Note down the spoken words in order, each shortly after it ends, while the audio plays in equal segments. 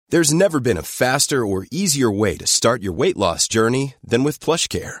There's never been a faster or easier way to start your weight loss journey than with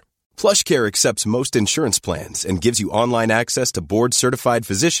PlushCare. PlushCare accepts most insurance plans and gives you online access to board-certified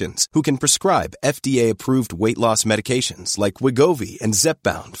physicians who can prescribe FDA-approved weight loss medications like Wegovy and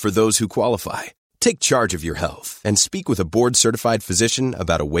Zepbound for those who qualify. Take charge of your health and speak with a board-certified physician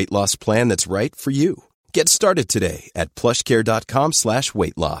about a weight loss plan that's right for you. Get started today at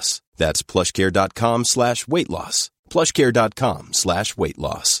plushcare.com/weight loss. That's plushcare.com/weight loss. plushcare.com/weight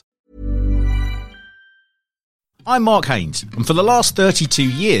loss. I'm Mark Haynes, and for the last 32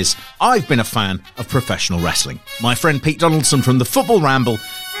 years, I've been a fan of professional wrestling. My friend Pete Donaldson from the Football Ramble,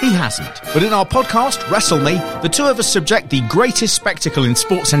 he hasn't. But in our podcast, Wrestle Me, the two of us subject the greatest spectacle in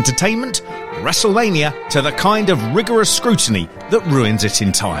sports entertainment, WrestleMania, to the kind of rigorous scrutiny that ruins it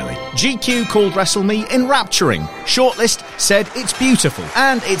entirely. GQ called Wrestle Me enrapturing. Shortlist said it's beautiful,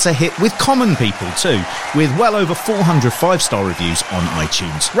 and it's a hit with common people too, with well over 400 5-star reviews on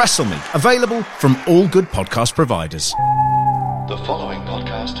iTunes. Wrestle Me, available from all good podcast providers. The following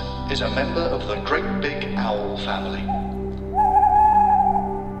podcast is a member of the Great Big Owl family.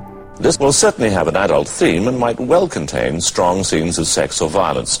 This will certainly have an adult theme and might well contain strong scenes of sex or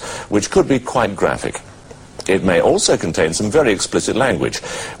violence, which could be quite graphic. It may also contain some very explicit language,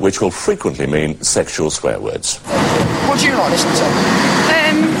 which will frequently mean sexual swear words. What do you like listening to?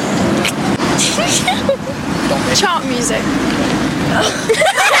 Chart music.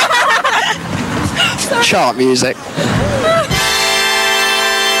 Chart music.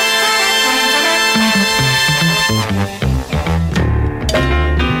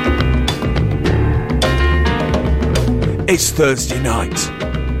 It's Thursday night.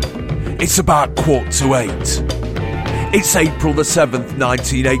 It's about 7:15. It's April the 7th,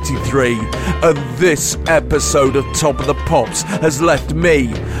 1983, and this episode of Top of the Pops has left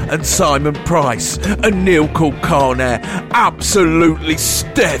me and Simon Price and Neil Kulkarni absolutely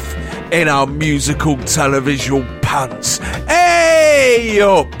stiff in our musical televisual pants. Hey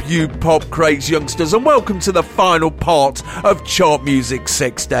up, you pop craze youngsters, and welcome to the final part of Chart Music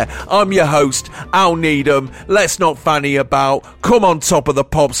 60. I'm your host, Al Needham. Let's not fanny about. Come on, Top of the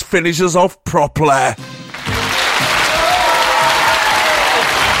Pops, finish us off properly.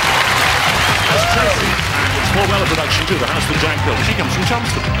 More well production too, the house that Jack built. She comes from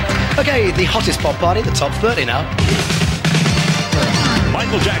Chelmsford. Okay, the hottest pop party, the top 30 now.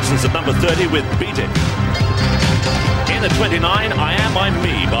 Michael Jackson's at number 30 with Beat It. In at 29, I'm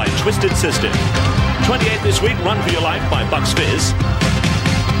Me by Twisted Sister. 28 this week, Run For Your Life by Bucks Fizz.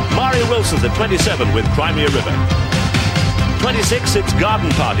 Mario Wilson's at 27 with Crimea River. 26, it's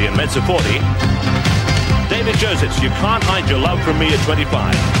Garden Party in Mezzo 40. David Joseph's You Can't Hide Your Love From Me at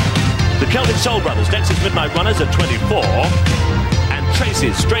 25. The Celtic Soul Brothers, Dexys Midnight Runners at 24. And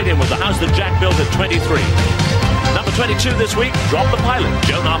Tracy's straight in with the house that Jack built at 23. Number 22 this week, Drop the Pilot,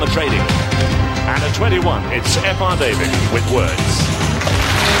 Joan Armour Trading. And at 21, it's F.R. David with Words.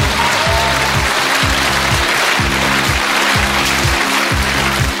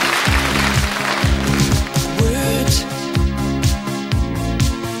 Words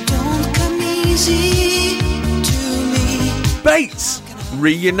don't come easy to me. Bates,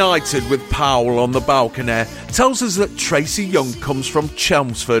 reunited with Powell on the balcony, tells us that Tracy Young comes from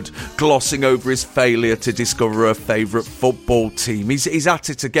Chelmsford, glossing over his failure to discover her favourite football team. He's at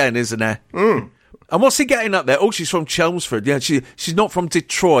it again, isn't he? And what's he getting at there? Oh, she's from Chelmsford. Yeah, she's not from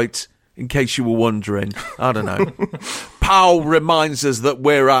Detroit, in case you were wondering. I don't know. Powell reminds us that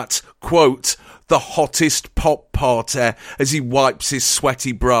we're at, quote, the hottest pop party, as he wipes his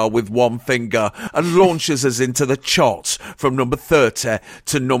sweaty brow with one finger and launches us into the charts from number 30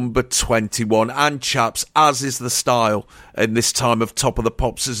 to number 21. And chaps, as is the style in this time of Top of the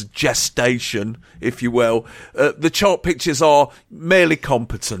Pops' gestation, if you will, the chart pictures are merely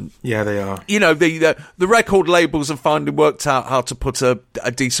competent. Yeah, they are. You know, the record labels have finally worked out how to put a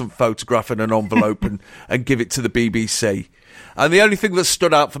decent photograph in an envelope and give it to the BBC. And the only thing that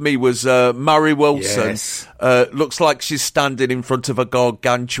stood out for me was Mary Wilson. Yes. Looks like she's standing in front of a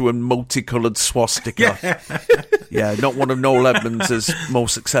gargantuan multicoloured swastika. Yeah, not one of Noel Edmonds' more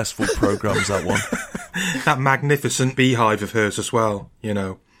successful programmes, that one. That magnificent beehive of hers as well, you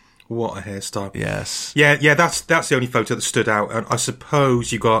know. What a hairstyle. Yes. Yeah, that's the only photo that stood out. And I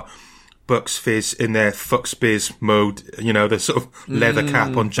suppose you got Bucks Fizz in their fucks biz mode, you know, the sort of leather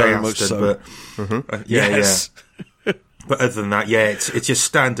cap on Jay Aston. So. But Yes. Yeah. But other than that, yeah, it's your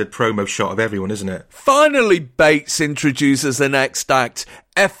standard promo shot of everyone, isn't it? Finally, Bates introduces the next act,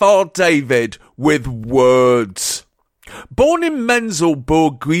 F.R. David with Words. Born in Menzel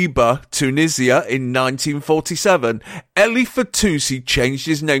Bourguiba, Tunisia in 1947, Elie Fatoussi changed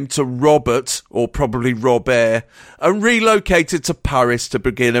his name to Robert, or probably Robert, and relocated to Paris to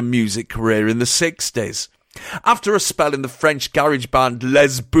begin a music career in the 60s. After a spell in the French garage band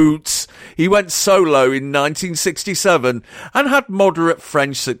Les Boots, he went solo in 1967 and had moderate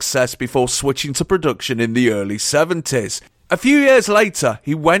French success before switching to production in the early 70s. A few years later,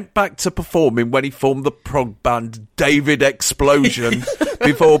 he went back to performing when he formed the prog band David Explosion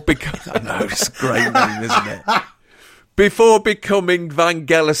before I know, it's a great name, isn't it? Before becoming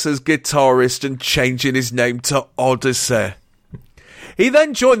Vangelis's guitarist and changing his name to Odyssey. He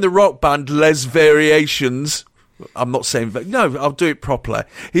then joined the rock band Les Variations. I'm not saying... No, I'll do it properly.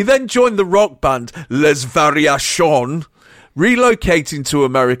 He then joined the rock band Les Variations, relocating to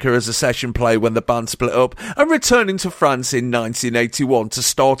America as a session player when the band split up, and returning to France in 1981 to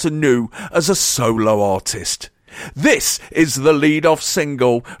start anew as a solo artist. This is the lead-off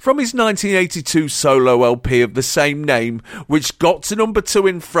single from his 1982 solo LP of the same name, which got to number 2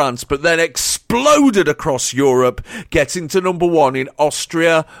 in France but then exploded across Europe, getting to number 1 in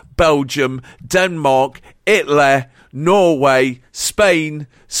Austria, Belgium, Denmark, Italy, Norway, Spain,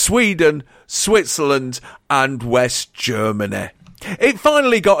 Sweden, Switzerland and West Germany. It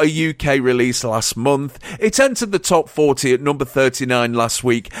finally got a UK release last month. It entered the top 40 at number 39 last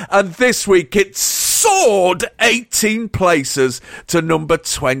week, and this week it soared 18 places to number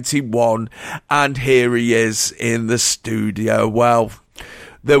 21. And here he is in the studio. Well,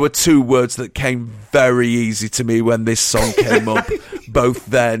 there were 2 words that came very easy to me when this song came up, both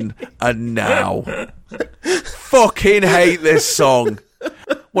then and now. Fucking hate this song.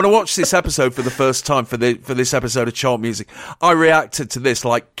 When I watched this episode for the first time for this episode of Chart Music, I reacted to this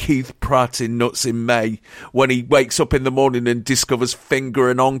like Keith Pratt in Nuts in May when he wakes up in the morning and discovers Finger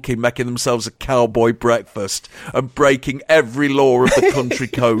and Onky making themselves a cowboy breakfast and breaking every law of the country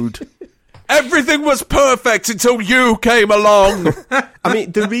code. Everything was perfect until you came along. I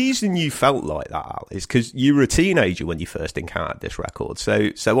mean, the reason you felt like that, Al, is because you were a teenager when you first encountered this record.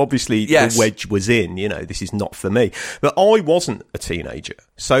 So obviously yes. The wedge was in, this is not for me. But I wasn't a teenager.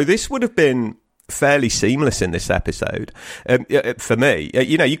 So this would have been fairly seamless in this episode for me.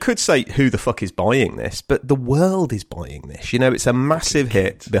 You could say, who the fuck is buying this? But the world is buying this. It's a massive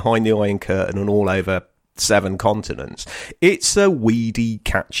hit behind the Iron Curtain and all over 7 continents. It's a weedy,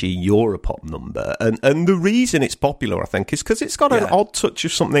 catchy Europop number, and the reason it's popular, I think, is because it's got an odd touch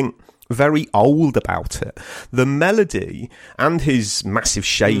of something very old about it. The melody and his massive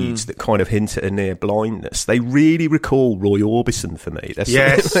shades that kind of hint at a near blindness, they really recall Roy Orbison for me. There's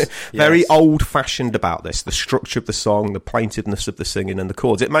something very old-fashioned about this. The structure of the song, the plaintiveness of the singing and the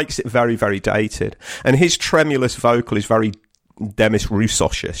chords, it makes it very, very dated. And his tremulous vocal is very Demis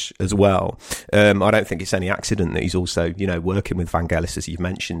Roussos-ish as well. I don't think it's any accident that he's also, working with Vangelis, as you've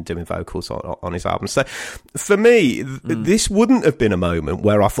mentioned, doing vocals on his album. So for me, this wouldn't have been a moment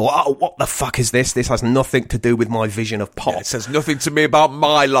where I thought, oh, what the fuck is this? This has nothing to do with my vision of pop. Yeah, it says nothing to me about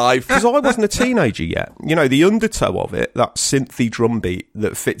my life. Because I wasn't a teenager yet. The undertow of it, that synthy drum beat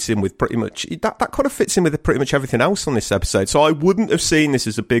that fits in with pretty much, that kind of fits in with pretty much everything else on this episode. So I wouldn't have seen this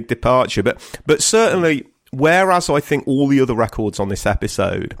as a big departure, but certainly, whereas I think all the other records on this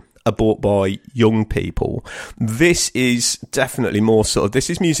episode are bought by young people, this is definitely more sort of, this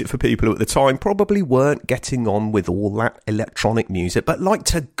is music for people who at the time probably weren't getting on with all that electronic music, but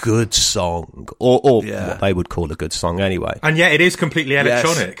liked a good song, or what they would call a good song anyway. And yet it is completely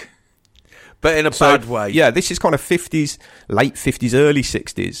electronic. Yes. But in a bad way. Yeah, this is kind of 50s, late 50s, early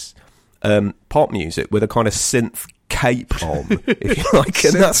 60s pop music with a kind of synth cape on, if you like,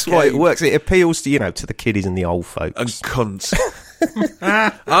 and that's why it works. It appeals to, to the kiddies and the old folks. And cunts.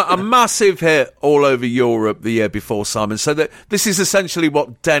 a massive hit all over Europe the year before, Simon. So that this is essentially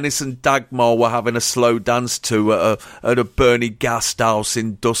what Dennis and Dagmar were having a slow dance to at a Bernie Gasthaus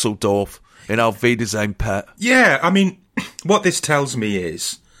in Dusseldorf in Auf Wiedersehen, Pet. Yeah, I mean, what this tells me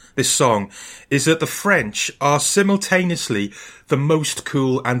is, this song, is that the French are simultaneously the most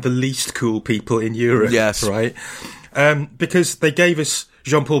cool and the least cool people in Europe. Yes. Right? Because they gave us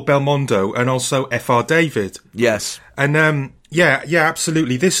Jean-Paul Belmondo and also F.R. David. Yes. And, yeah,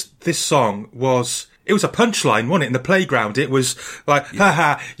 absolutely. This song was... It was a punchline, wasn't it, in the playground? It was like,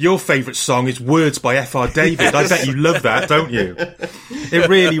 haha, your favourite song is Words by F.R. David. I bet you love that, don't you? It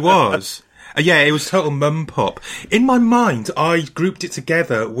really was. Yeah, it was total mum pop. In my mind, I grouped it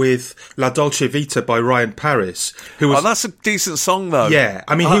together with La Dolce Vita by Ryan Paris, who was... Oh, that's a decent song, though. Yeah,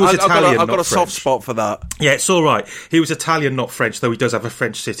 I mean, he was Italian, I've got a French. soft spot for that. Yeah, it's all right. He was Italian, not French, though he does have a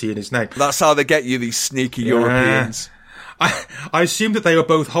French city in his name. That's how they get you, these sneaky Europeans. I assumed that they were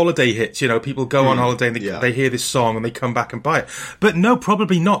both holiday hits. You know, people go on holiday and they hear this song and they come back and buy it. But no,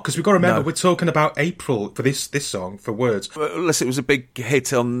 probably not, because we've got to remember we're talking about April for this song, for Words. Unless it was a big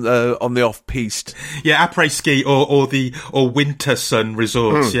hit on the off-piste. Yeah, après-ski or winter sun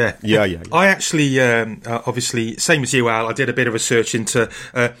resorts. Yeah. I actually, obviously, same as you, Al, I did a bit of research into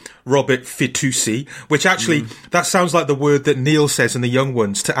Robert Fitoussi, which actually, that sounds like the word that Neil says in The Young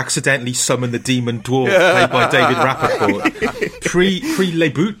Ones to accidentally summon the demon dwarf played by David Rappaport. Pre Les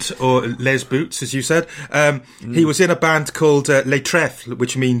Boots, or Les Boots, as you said, he was in a band called Les Trèfles,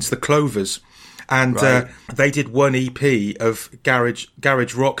 which means the Clovers. And they did one EP of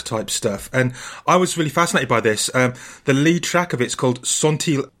garage rock type stuff. And I was really fascinated by this. The lead track of it's called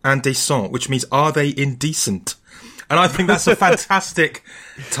Sont-ils indécents, which means Are They Indecent? And I think that's a fantastic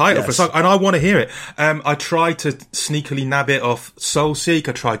title for a song, and I want to hear it. I tried to sneakily nab it off Soulseek.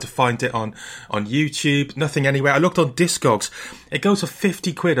 I tried to find it on YouTube. Nothing anywhere. I looked on Discogs. It goes for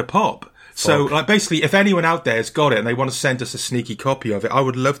 £50 a pop. So, like, basically, if anyone out there has got it and they want to send us a sneaky copy of it, I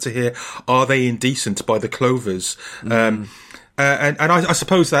would love to hear Are They Indecent by the Clovers. And I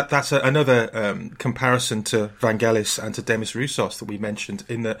suppose that's another comparison to Vangelis and to Demis Roussos that we mentioned,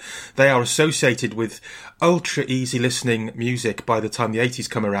 in that they are associated with ultra easy listening music by the time the 80s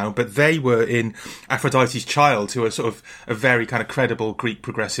come around, but they were in Aphrodite's Child, who are sort of a very kind of credible Greek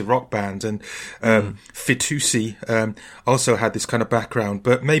progressive rock band, and Fitoussi also had this kind of background,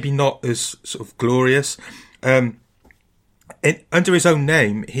 but maybe not as sort of glorious. Under his own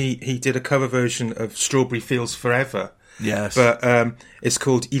name, he did a cover version of Strawberry Fields Forever. Yes, but it's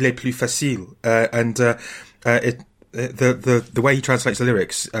called Il est plus facile, and the way he translates the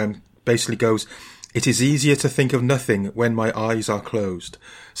lyrics basically goes, "It is easier to think of nothing when my eyes are closed."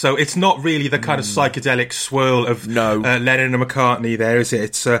 So it's not really the kind of psychedelic swirl of Lennon and McCartney there, is it?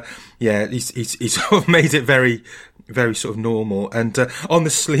 It's he's sort of made it very, very sort of normal. And on the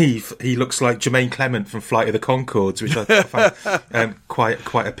sleeve, he looks like Jermaine Clement from Flight of the Conchords, which I find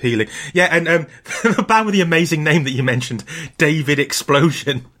quite appealing. Yeah, and the band with the amazing name that you mentioned, David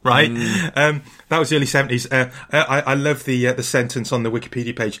Explosion, right? That was the early 70s. I love the sentence on the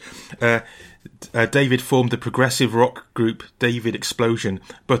Wikipedia page. David formed the progressive rock group David Explosion,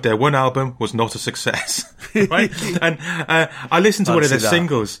 but their one album was not a success. Right? And I listened to one of their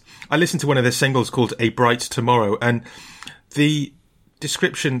singles. I listened to one of their singles called A Bright Tomorrow, and the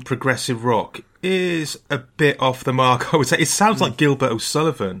description progressive rock is a bit off the mark, I would say. It sounds like Gilbert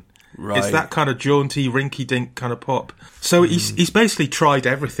O'Sullivan. Right. It's that kind of jaunty, rinky-dink kind of pop. So he's basically tried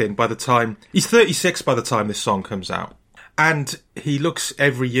everything by the time... He's 36 by the time this song comes out. And he looks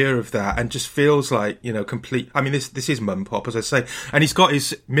every year of that and just feels like, you know, complete... I mean, this is mum pop, as I say. And he's got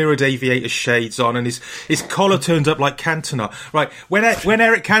his mirrored aviator shades on and his collar turned up like Cantona. Right, when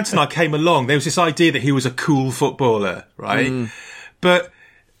Eric Cantona came along, there was this idea that he was a cool footballer, right? But...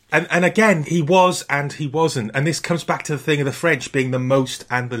 And again, he was and he wasn't. And this comes back to the thing of the French being the most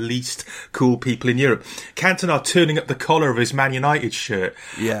and the least cool people in Europe. Cantona turning up the collar of his Man United shirt.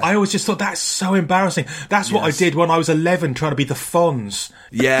 Yeah. I always just thought, that's so embarrassing. That's what I did when I was 11, trying to be the Fonz.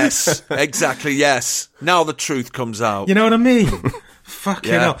 Yes, exactly, yes. Now the truth comes out. You know what I mean?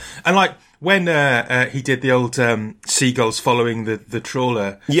 Fucking hell. And like... When he did the old seagulls following the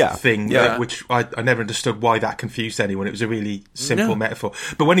trawler thing, which I never understood why that confused anyone. It was a really simple metaphor.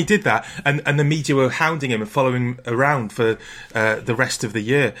 But when he did that, and the media were hounding him and following him around for the rest of the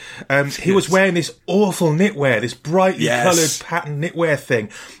year, he was wearing this awful knitwear, this brightly coloured pattern knitwear thing.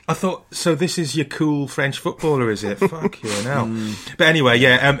 I thought, so this is your cool French footballer, is it? Fuck you now. But anyway,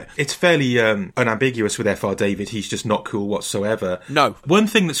 it's fairly unambiguous with F.R. David. He's just not cool whatsoever. No. One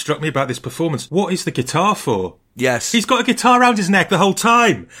thing that struck me about this performance, what is the guitar for? Yes. He's got a guitar around his neck the whole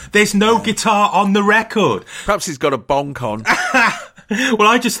time. There's no guitar on the record. Perhaps he's got a bonk on. Well,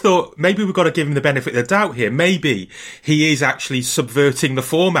 I just thought maybe we've got to give him the benefit of the doubt here. Maybe he is actually subverting the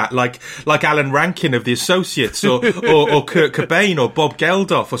format, like Alan Rankin of The Associates, or Kurt Cobain, or Bob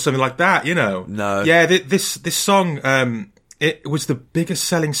Geldof, or something like that. You know? No. Yeah, this song. It was the biggest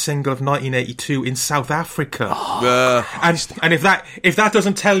selling single of 1982 in South Africa. And if that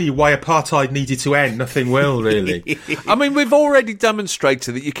doesn't tell you why apartheid needed to end, nothing will, really. I mean, we've already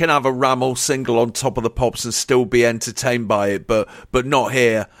demonstrated that you can have a Ramel single on Top of the Pops and still be entertained by it, but not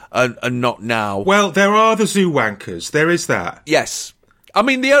here and not now. Well, there are the Zoo Wankers. There is that. Yes. I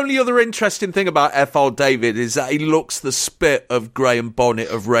mean, the only other interesting thing about F.R. David is that he looks the spit of Graham Bonnet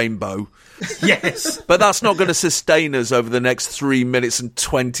of Rainbow. Yes. But that's not going to sustain us over the next 3 minutes and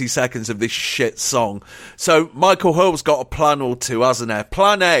 20 seconds of this shit song. So Michael Hurl's got a plan or two, hasn't he?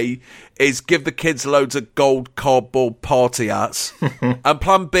 Plan A is give the kids loads of gold cardboard party hats. And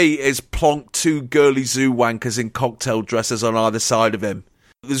plan B is plonk 2 girly zoo wankers in cocktail dresses on either side of him.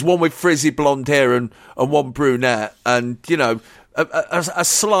 There's one with frizzy blonde hair and one brunette. And, you know, a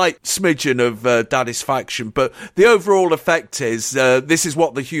slight smidgen of dadisfaction, but the overall effect is this is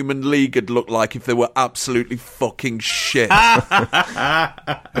what the Human League would look like if they were absolutely fucking shit.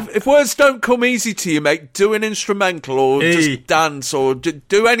 if words don't come easy to you, mate, do an instrumental or just dance or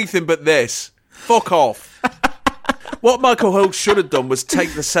do anything but this. Fuck off. What Michael Hurl should have done was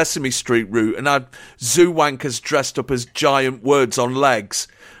take the Sesame Street route and had zoo wankers dressed up as giant words on legs,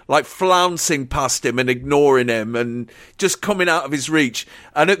 like flouncing past him and ignoring him and just coming out of his reach.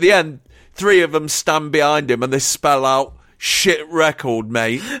 And at the end, 3 of them stand behind him and they spell out, shit record,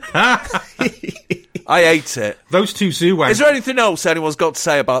 mate. I hate it. Those 2 zoo wankers. Is there anything else anyone's got to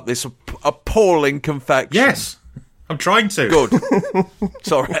say about this appalling confection? Yes. I'm trying to. Good.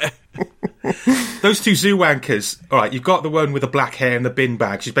 Sorry. Those 2 zoo wankers. All right, you've got the one with the black hair and the bin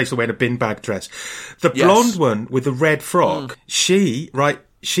bag. She's basically wearing a bin bag dress. The blonde one with the red frock, she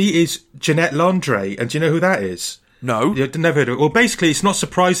is Jeanette Landry. And do you know who that is? No. I've never heard of it. Well, basically, it's not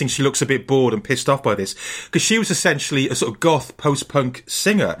surprising she looks a bit bored and pissed off by this, because she was essentially a sort of goth post-punk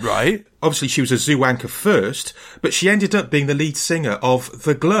singer. Right. Obviously, she was a zoo wanker first, but she ended up being the lead singer of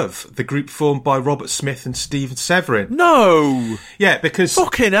The Glove, the group formed by Robert Smith and Stephen Severin. No! Yeah, because...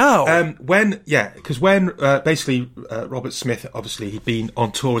 Fucking hell! When Robert Smith, obviously, he'd been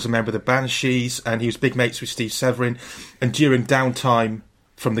on tour as a member of the Banshees, and he was big mates with Steve Severin, and during downtime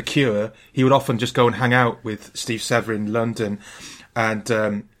from The Cure, he would often just go and hang out with Steve Severin in London, and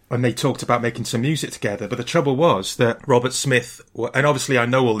they talked about making some music together. But the trouble was that Robert Smith, and obviously I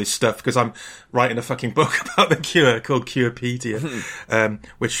know all this stuff because I'm writing a fucking book about The Cure called Curepedia,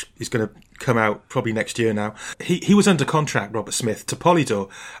 which is going to come out probably next year now. He was under contract, Robert Smith, to Polydor,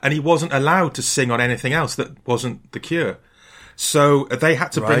 and he wasn't allowed to sing on anything else that wasn't The Cure. So they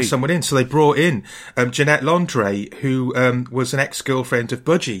had to bring someone in. So they brought in Jeanette Landry, who was an ex-girlfriend of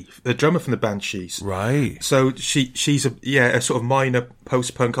Budgie, the drummer from the Banshees. Right. So she's a sort of minor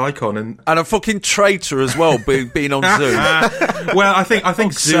post-punk icon, and a fucking traitor as well, being on Zoo. Well, I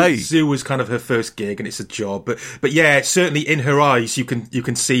think Zoo was kind of her first gig, and it's a job. But yeah, certainly in her eyes, you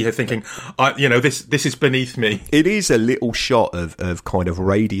can see her thinking, this is beneath me. It is a little shot of kind of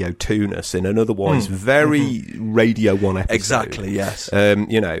Radio 2-ness in an otherwise very Radio 1 episode. Exactly. Yes.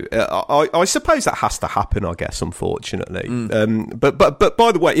 I suppose that has to happen, I guess, unfortunately. But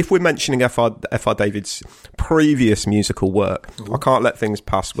by the way, if we're mentioning F.R. David's previous musical work, I can't let things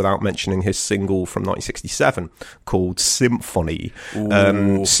pass without mentioning his single from 1967 called Symphony.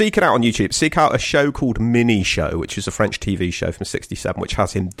 Seek it out on YouTube. Seek out a show called Mini Show, which is a French TV show from 67, which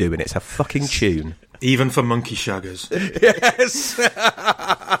has him doing it. It's a fucking tune. Even for monkey shaggers. Yes.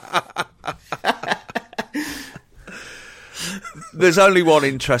 There's only one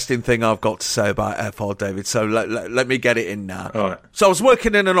interesting thing I've got to say about F.R. David, so let me get it in now. All right. So I was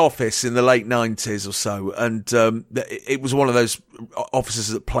working in an office in the late 90s or so, and it was one of those offices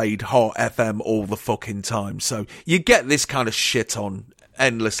that played Heart FM all the fucking time. So you get this kind of shit on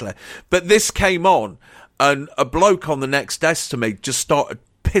endlessly. But this came on, and a bloke on the next desk to me just started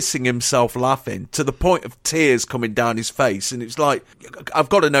pissing himself laughing to the point of tears coming down his face. And it's like, I've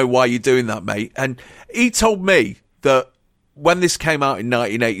got to know why you're doing that, mate. And he told me that when this came out in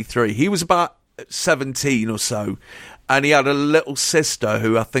 1983, he was about 17 or so, and he had a little sister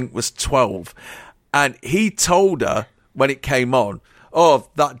who I think was 12, and he told her when it came on, oh,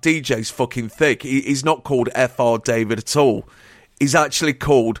 that DJ's fucking thick. He's not called F.R. David at all. He's actually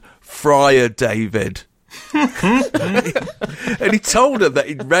called Friar David. And he told her that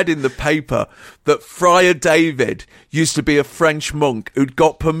he'd read in the paper that Friar David used to be a French monk who'd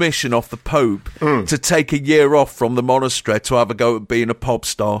got permission off the Pope to take a year off from the monastery to have a go at being a pop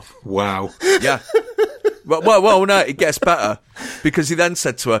star. Wow. Yeah. Well, no, it gets better, because he then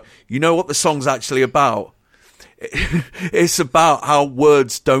said to her, you know what the song's actually about? It's about how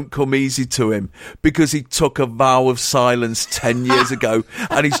words don't come easy to him, because he took a vow of silence 10 years ago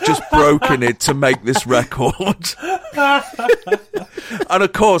and he's just broken it to make this record. And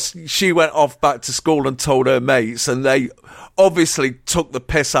of course she went off back to school and told her mates, and they obviously took the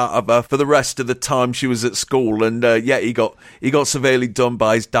piss out of her for the rest of the time she was at school. And he got severely done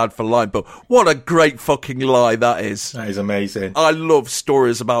by his dad for lying. But what a great fucking lie that is. That is amazing. I love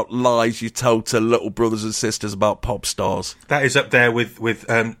stories about lies you tell to little brothers and sisters about pop stars. That is up there with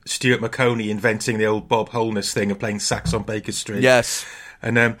Stuart McConey inventing the old Bob Holness thing of playing sax on Baker Street. Yes.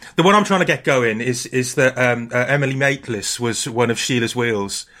 And the one I'm trying to get going is that Emily Maitlis was one of Sheila's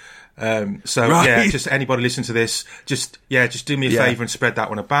Wheels. Just anybody listen to this, just do me a favour and spread that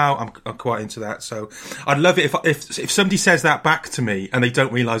one about. I'm quite into that, so I'd love it if somebody says that back to me and they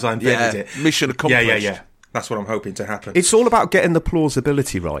don't realise I invented it. Mission accomplished. Yeah. That's what I'm hoping to happen. It's all about getting the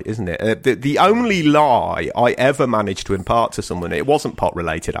plausibility right, isn't it? The only lie I ever managed to impart to someone, it wasn't pot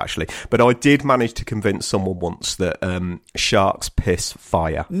related actually, but I did manage to convince someone once that sharks piss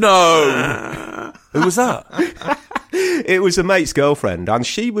fire. No, who was that? It was a mate's girlfriend, and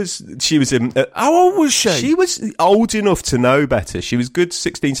she was in... how old was she? She was old enough to know better. She was good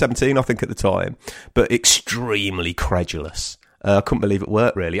 16, 17, I think, at the time, but extremely credulous. I couldn't believe it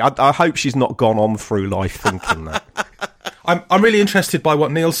worked, really. I hope she's not gone on through life thinking that. I'm really interested by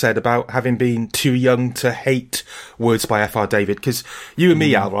what Neil said about having been too young to hate Words by F.R. David, because you and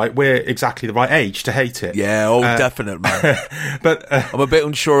me, Al, right, we're exactly the right age to hate it. Yeah, definite, man. But I'm a bit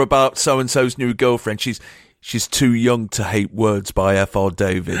unsure about so-and-so's new girlfriend. She's too young to hate Words by F.R.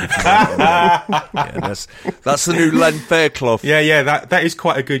 David. If you know that's the new Len Fairclough. Yeah, that is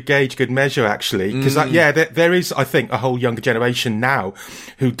quite a good gauge, good measure, actually. Because, there is, I think, a whole younger generation now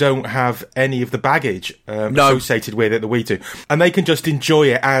who don't have any of the baggage associated with it that we do. And they can just enjoy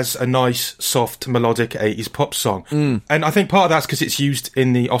it as a nice, soft, melodic 80s pop song. And I think part of that's because it's used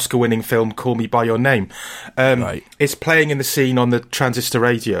in the Oscar-winning film Call Me By Your Name. Right. It's playing in the scene on the transistor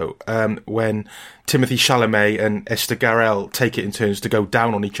radio when Timothy Chalamet and Esther Garel take it in turns to go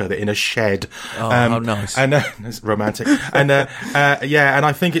down on each other in a shed. Oh, how nice. And it's romantic. And and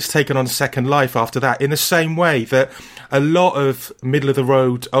I think it's taken on a second life after that, in the same way that a lot of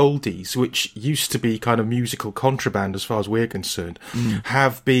middle-of-the-road oldies, which used to be kind of musical contraband as far as we're concerned,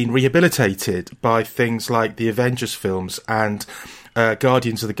 have been rehabilitated by things like the Avengers films and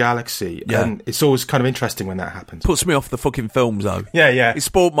Guardians of the Galaxy, and it's always kind of interesting when that happens. Puts me off the fucking films, though. Yeah. It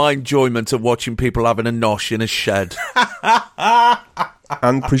spoilt my enjoyment of watching people having a nosh in a shed.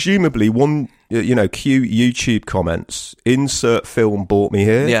 And presumably one, cue YouTube comments, insert film brought me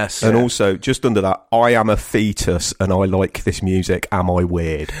here. Yes. And also, just under that, I am a fetus and I like this music, am I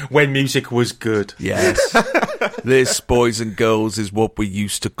weird? When music was good. Yes. This, boys and girls, is what we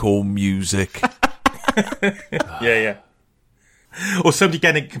used to call music. Yeah. Or somebody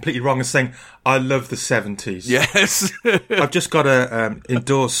getting it completely wrong and saying, I love the 70s. Yes. I've just got to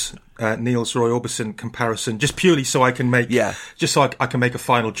endorse Neil's Roy Orbison comparison, just purely so I can make I can make a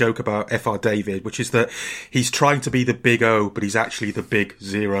final joke about F.R. David, which is that he's trying to be the big O, but he's actually the big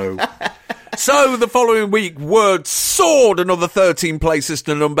zero. So, the following week, Words soared another 13 places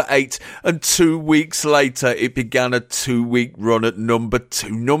to number 8, and 2 weeks later, it began a 2-week run at number 2.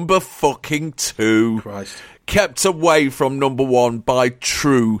 Number fucking 2. Christ. Kept away from number 1 by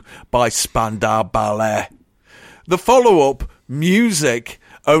True by Spandau Ballet. The follow-up, Music,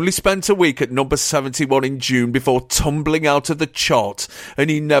 only spent a week at number 71 in June before tumbling out of the chart, and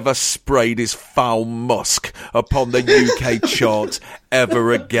he never sprayed his foul musk upon the UK chart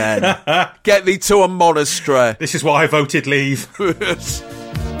ever again. Get thee to a monastery. This is why I voted leave. Words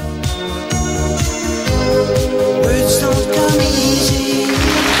don't come easy.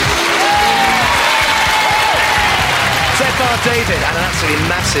 F.R. David, and an absolutely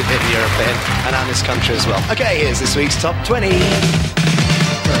massive hit in Europe for him, and in this country as well. Okay, here's this week's Top 20.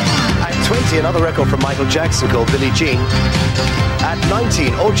 At 20, another record from Michael Jackson called Billie Jean. At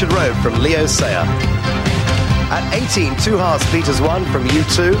 19, Orchard Road from Leo Sayer. At 18, Two Hearts Beat as One from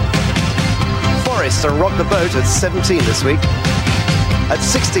U2. Forest and Rock the Boat at 17 this week. At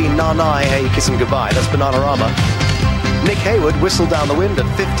 16, Na Na Hey Kiss 'Em Goodbye, that's Bananarama. Nick Hayward, Whistle Down the Wind. At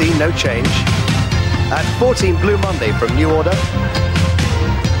 15, No Change. At 14, Blue Monday from New Order.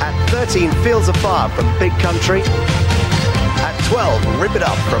 At 13, Fields of Fire from Big Country. At 12, Rip It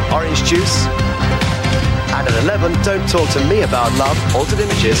Up from Orange Juice. And at 11, Don't Talk to Me About Love, Altered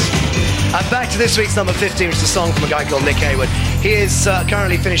Images. And back to this week's number 15, which is a song from a guy called Nick Hayward. He is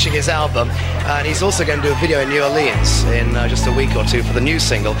currently finishing his album, and he's also going to do a video in New Orleans in just a week or two for the new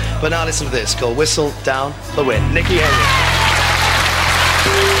single. But now listen to this, called Whistle Down the Wind. Nicky Hayward.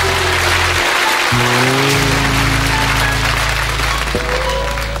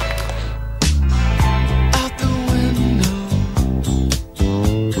 Out the window,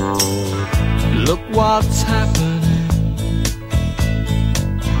 look what's happening.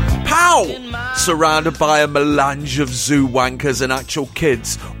 Pow! Surrounded by a melange of zoo wankers and actual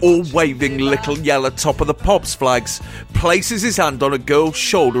kids, all waving little yellow top of the pops flags, places his hand on a girl's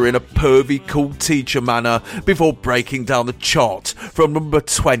shoulder in a pervy cool teacher manner before breaking down the chart from number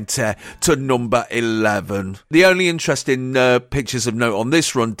 20 to number 11. The only interesting pictures of note on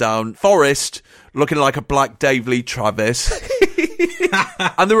this rundown, Forest looking like a black Dave Lee Travis.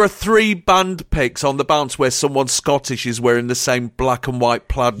 And there are 3 band pics on the bounce where someone Scottish is wearing the same black and white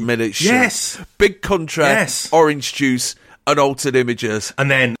plaid minute shirt. Yes. Big Country, Orange Juice, and Altered Images.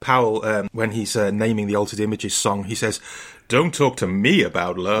 And then Powell, when he's naming the Altered Images song, he says, "Don't talk to me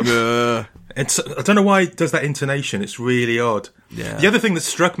about love." I don't know why he does that intonation. It's really odd. Yeah. The other thing that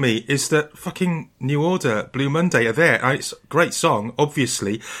struck me is that fucking New Order, Blue Monday are there. It's a great song,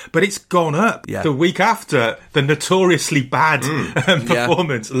 obviously, but it's gone up the week after the notoriously bad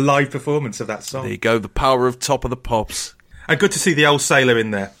live performance of that song. There you go, the power of Top of the Pops. And good to see the old sailor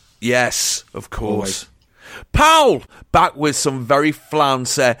in there. Yes, of course. Always. Powell, back with some very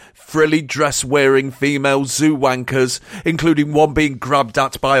flouncy, frilly dress-wearing female zoo wankers, including one being grabbed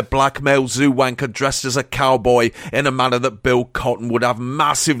at by a black male zoo wanker dressed as a cowboy in a manner that Bill Cotton would have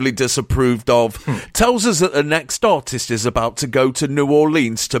massively disapproved of, tells us that the next artist is about to go to New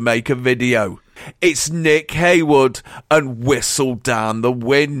Orleans to make a video. It's Nick Haywood and Whistle Down the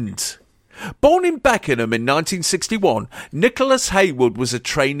Wind. Born in Beckenham in 1961, Nicholas Haywood was a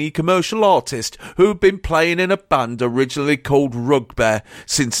trainee commercial artist who had been playing in a band originally called Rugby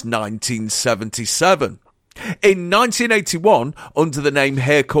since 1977. In 1981, under the name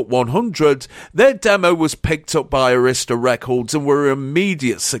Haircut 100, their demo was picked up by Arista Records and were an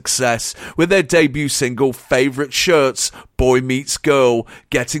immediate success, with their debut single Favourite Shirts, Boy Meets Girl,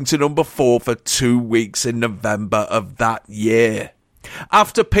 getting to number 4 for 2 weeks in November of that year.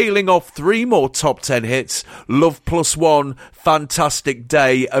 After peeling off 3 more top 10 hits, Love Plus One, Fantastic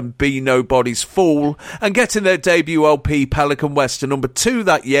Day and Be Nobody's Fool, and getting their debut LP Pelican West to number 2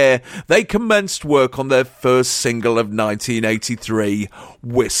 that year, they commenced work on their first single of 1983,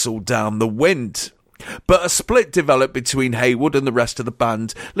 Whistle Down the Wind. But a split developed between Haywood and the rest of the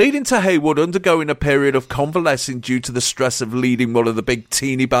band, leading to Haywood undergoing a period of convalescing due to the stress of leading one of the big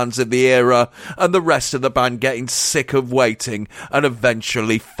teeny bands of the era, and the rest of the band getting sick of waiting and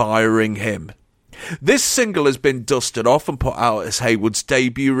eventually firing him. This single has been dusted off and put out as Haywood's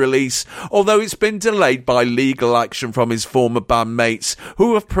debut release, although it's been delayed by legal action from his former bandmates,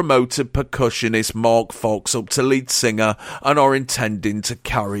 who have promoted percussionist Mark Fox up to lead singer and are intending to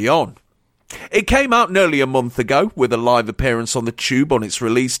carry on. It came out nearly a month ago, with a live appearance on the Tube on its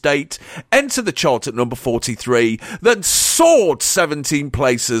release date, entered the chart at number 43, then soared 17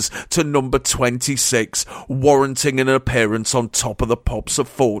 places to number 26, warranting an appearance on Top of the Pops a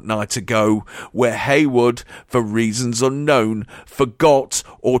fortnight ago, where Haywood, for reasons unknown, forgot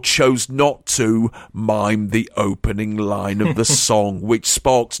or chose not to mime the opening line of the song, which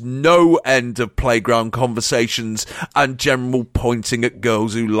sparked no end of playground conversations and general pointing at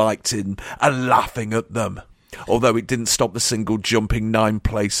girls who liked him and laughing at them, although it didn't stop the single jumping 9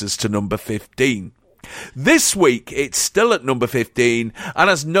 places to number 15. This week, it's still at number 15, and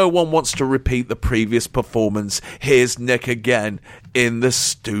as no one wants to repeat the previous performance, here's Nick again in the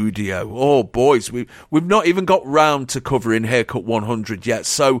studio. Oh, boys, we've not even got round to covering Haircut 100 yet,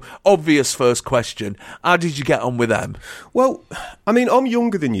 so obvious first question, how did you get on with them? Well, I mean, I'm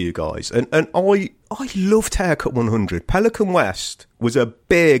younger than you guys, and I loved Haircut 100. Pelican West was a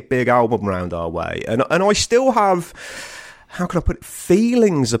big album round our way, and I still have, how can I put it,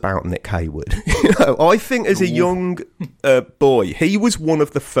 feelings about Nick Haywood. I think as a young boy, he was one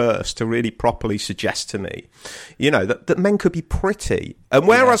of the first to really properly suggest to me, that men could be pretty. And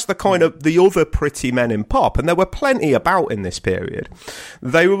whereas the other pretty men in pop, and there were plenty about in this period,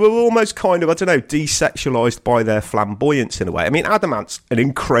 they were almost desexualised by their flamboyance in a way. I mean, Adamant's an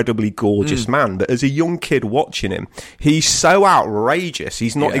incredibly gorgeous man, but as a young kid watching him, he's so outrageous.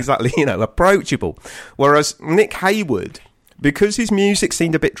 He's not exactly, approachable. Whereas Nick Haywood, because his music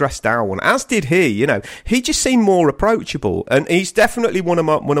seemed a bit dressed down, as did he, he just seemed more approachable. And he's definitely one of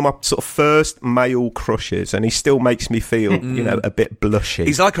my sort of first male crushes, and he still makes me feel, a bit blushy.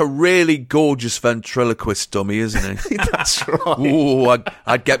 He's like a really gorgeous ventriloquist dummy, isn't he? That's right. Ooh,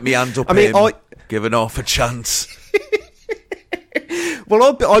 I'd get me hand up him, giving off a chance.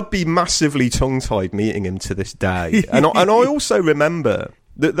 Well, I'd be massively tongue-tied meeting him to this day. And I also remember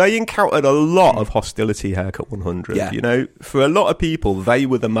that they encountered a lot of hostility, Haircut 100. Yeah. For a lot of people, they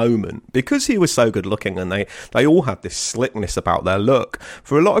were the moment. Because he was so good looking and they all had this slickness about their look.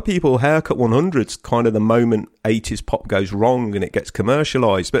 For a lot of people, Haircut 100's kind of the moment 80s pop goes wrong and it gets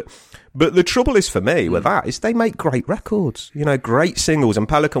commercialised. But the trouble is for me with that is they make great records, great singles. And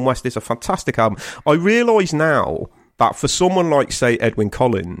Pelican West is a fantastic album. I realise now that for someone like, say, Edwyn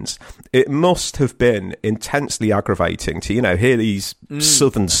Collins, it must have been intensely aggravating to, hear these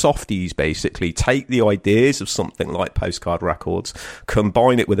southern softies basically take the ideas of something like Postcard Records,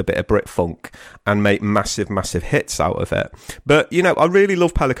 combine it with a bit of Brit funk, and make massive, massive hits out of it. But, I really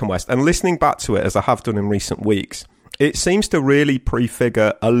love Pelican West, and listening back to it, as I have done in recent weeks, it seems to really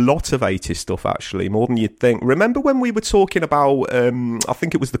prefigure a lot of 80s stuff, actually, more than you'd think. Remember when we were talking about, I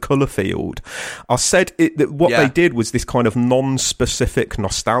think it was the Colour Field? I said that what they did was this kind of non-specific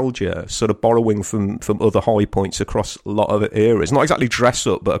nostalgia, sort of borrowing from other high points across a lot of eras. Not exactly dress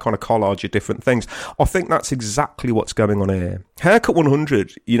up, but a kind of collage of different things. I think that's exactly what's going on here. Haircut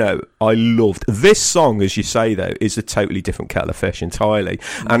 100, I loved. This song, as you say, though, is a totally different kettle of fish entirely.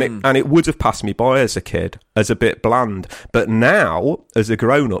 And it would have passed me by as a kid, as a bit bland. But now, as a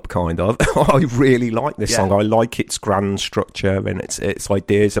grown-up, kind of, I really like this song. I like its grand structure and its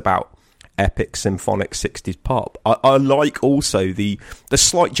ideas about epic symphonic 60s pop. I like also the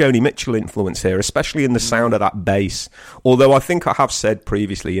slight Joni Mitchell influence here, especially in the sound of that bass. Although I think I have said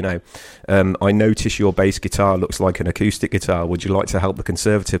previously, I notice your bass guitar looks like an acoustic guitar. Would you like to help the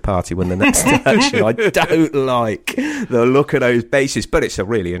Conservative Party win the next election? I don't like the look of those basses, but it's a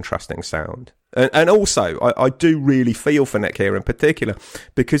really interesting sound. And also, I do really feel for Nick here in particular,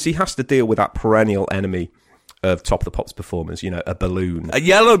 because he has to deal with that perennial enemy of Top of the Pops performers, a balloon. A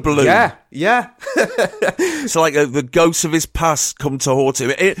yellow balloon. Yeah. It's like the ghosts of his past come to haunt him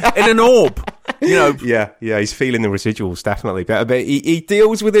in an orb, Yeah, he's feeling the residuals, definitely. But he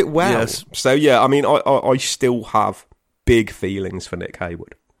deals with it well. Yes. So, I mean, I still have big feelings for Nick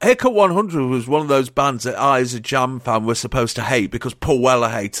Haywood. Haircut 100 was one of those bands that I, as a Jam fan, was supposed to hate because Paul Weller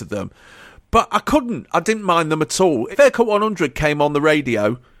hated them. But I didn't mind them at all. If Haircut 100 came on the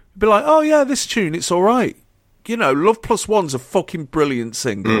radio, I'd be like, oh yeah, this tune, it's all right. Love Plus One's a fucking brilliant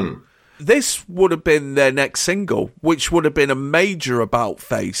single. This would have been their next single, which would have been a major about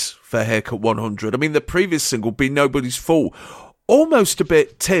face for Haircut 100. I mean, the previous single, Be Nobody's Fool, almost a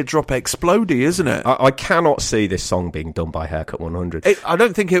bit teardrop explodey, isn't it? I cannot see this song being done by Haircut 100. I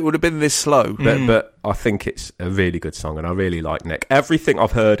don't think it would have been this slow. But I think it's a really good song, and I really like Nick. Everything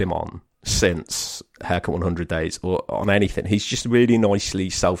I've heard him on since Haircut 100 Days, or on anything, he's just really nicely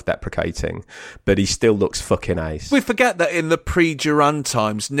self-deprecating, but he still looks fucking ace. We forget that in the pre-Duran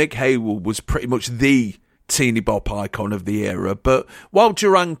times, Nick Haywood was pretty much the teeny bop icon of the era, but while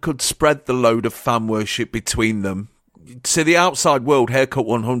Duran could spread the load of fan worship between them, to the outside world, Haircut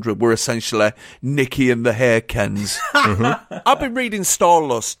 100 were essentially Nicky and the Hairkens. I've been reading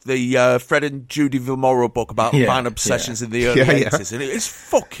Starlust, the Fred and Judy Vilmoral book about fan obsessions in the early 80s, and it's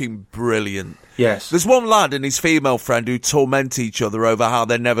fucking brilliant. Yes. There's one lad and his female friend who torment each other over how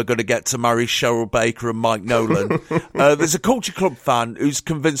they're never going to get to marry Cheryl Baker and Mike Nolan. There's a Culture Club fan who's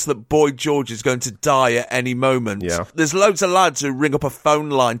convinced that Boy George is going to die at any moment. Yeah. There's loads of lads who ring up a phone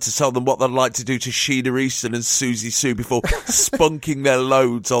line to tell them what they'd like to do to Sheena Easton and Susie Sue before spunking their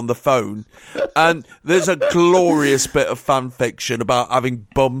loads on the phone. And there's a glorious bit of fan fiction about having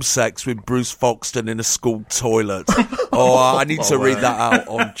bum sex with Bruce Foxton in a school toilet. I need to read that out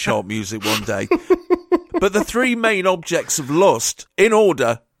on Chart Music one day. But the three main objects of lust, in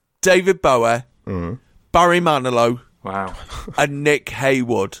order, David Bowie, Barry Manilow, and Nick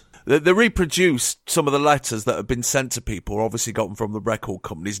Haywood. They reproduced some of the letters that have been sent to people, obviously gotten from the record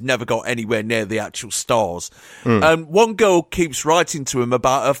companies, never got anywhere near the actual stars. And one girl keeps writing to him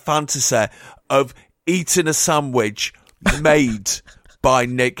about her fantasy of eating a sandwich made by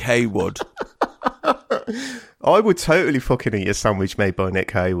Nick Haywood. I would totally fucking eat a sandwich made by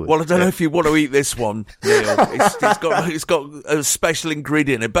Nick Haywood. Well, I don't know if you want to eat this one, Neil. It's got a special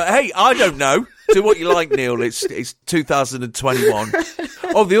ingredient in it. But hey, I don't know. Do what you like, Neil. It's 2021.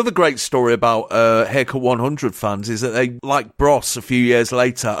 Oh, the other great story about Haircut 100 fans is that they, like Bros a few years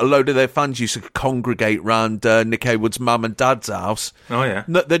later, a load of their fans used to congregate round Nick Haywood's mum and dad's house. Oh, yeah.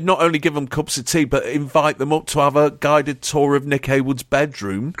 They'd not only give them cups of tea, but invite them up to have a guided tour of Nick Haywood's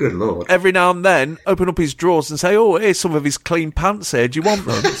bedroom. Good Lord. Every now and then, open up his drawers and say, oh, here's some of his clean pants here. Do you want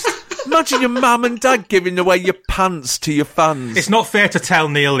them? Imagine your mum and dad giving away your pants to your fans. It's not fair to tell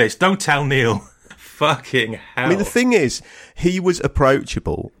Neil this. Don't tell Neil. Fucking hell. I mean, the thing is, he was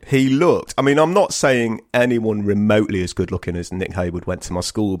approachable. He looked... I mean, I'm not saying anyone remotely as good looking as Nick Haywood went to my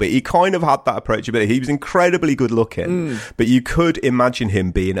school, but he kind of had that approachability. He was incredibly good looking, but you could imagine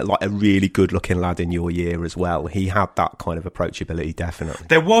him being like a really good looking lad in your year as well. He had that kind of approachability, definitely.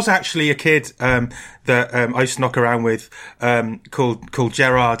 There was actually a kid that I used to knock around with called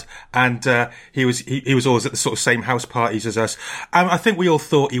Gerard, and he was always at the sort of same house parties as us. I think we all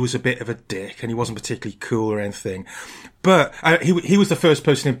thought he was a bit of a dick, and he wasn't particularly cool or anything. But he was the first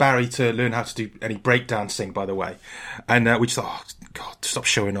person in Barry to learn how to do any breakdancing, by the way. And we just thought, oh, God, stop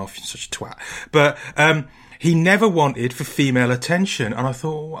showing off, you're such a twat. But he never wanted for female attention. And I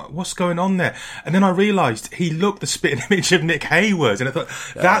thought, what's going on there? And then I realised he looked the spitting image of Nick Hayward. And I thought,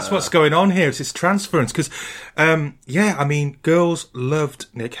 that's what's going on here. It's this transference. Because, girls loved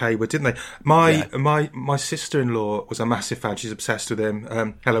Nick Hayward, didn't they? My sister-in-law was a massive fan. She's obsessed with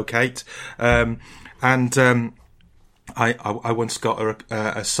him. Hello, Kate. I once got her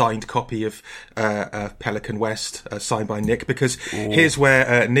a signed copy of Pelican West, signed by Nick, because here's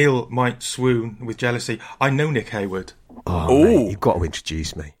where Neil might swoon with jealousy. I know Nick Hayward. Oh, mate, you've got to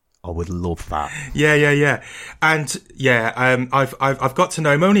introduce me. I would love that. Yeah. And I've got to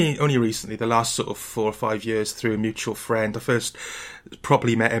know him only recently, the last sort of 4 or 5 years, through a mutual friend. I first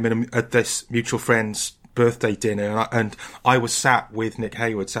properly met him at this mutual friend's birthday dinner, and I was sat with Nick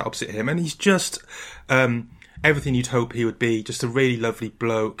Hayward, sat opposite him, and he's just everything you'd hope he would be, just a really lovely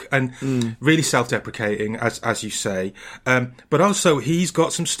bloke and really self-deprecating, as you say. But also, he's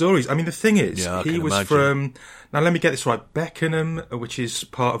got some stories. I mean, the thing is, he was from, now let me get this right, Beckenham, which is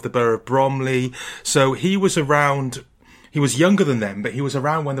part of the borough of Bromley. So he was around, he was younger than them, but he was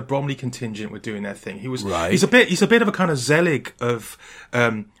around when the Bromley contingent were doing their thing. He was, he's a bit of a kind of Zelig of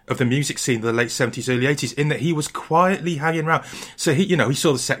the music scene of the late 70s, early 80s, in that he was quietly hanging around. So he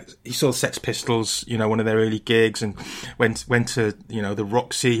saw the Sex Pistols, one of their early gigs, and went to, the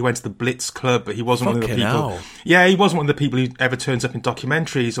Roxy. He went to the Blitz Club, but he wasn't one of the people. Yeah, he wasn't one of the people who ever turns up in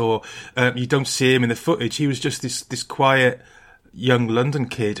documentaries, or you don't see him in the footage. He was just this quiet young London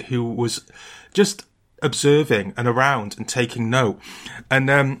kid who was just observing and around and taking note.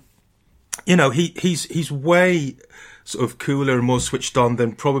 And he's way sort of cooler and more switched on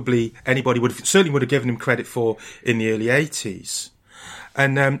than probably anybody would have given him credit for in the early 80s.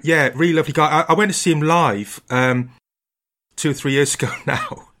 And really lovely guy. I went to see him live 2 or 3 years ago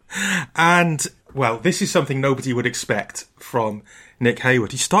now. And well, this is something nobody would expect from Nick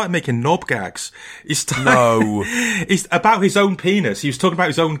Hayward. He started making knob gags. He's about his own penis. He was talking about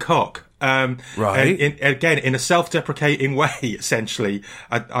his own cock. Right. In a self-deprecating way, essentially.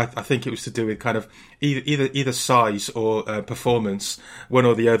 I think it was to do with kind of either size or performance, one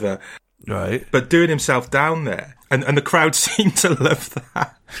or the other. Right. But doing himself down there. And the crowd seemed to love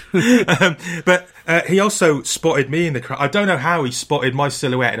that. But he also spotted me in the crowd. I don't know how he spotted my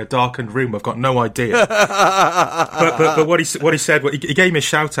silhouette in a darkened room. I've got no idea. but what he said, he gave me a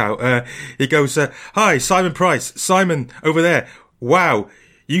shout out. He goes, "Hi, Simon Price. Simon over there. Wow,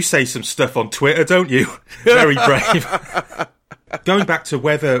 you say some stuff on Twitter, don't you?" Very brave. Going back to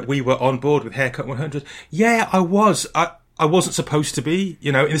whether we were on board with Haircut 100, yeah, I was. I wasn't supposed to be,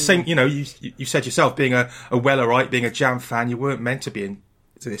 in the same, you said yourself, being a Wellerite, being a Jam fan, you weren't meant to be into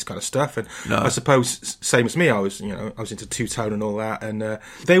this kind of stuff. And I suppose, same as me, I was into two-tone and all that. And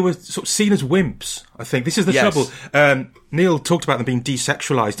they were sort of seen as wimps, I think. This is the trouble. Neil talked about them being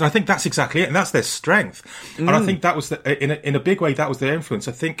desexualized. And I think that's exactly it. And that's their strength. And I think that was, in a big way, that was their influence.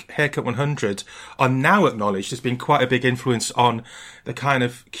 I think Haircut 100 are now acknowledged as being quite a big influence on the kind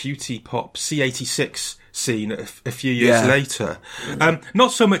of cutie pop C86 scene a few years later.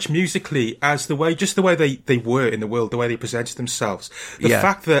 Not so much musically as the way they were in the world, the way they presented themselves. The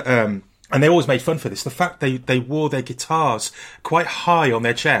fact that, and they always made fun for this, the fact they wore their guitars quite high on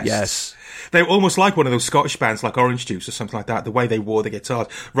their chests. Yes. They were almost like one of those Scottish bands like Orange Juice or something like that, the way they wore the guitars,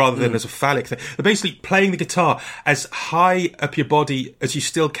 rather than as a phallic thing. They're basically playing the guitar as high up your body as you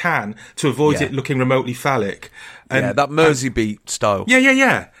still can to avoid it looking remotely phallic. And, that Mersey beat style.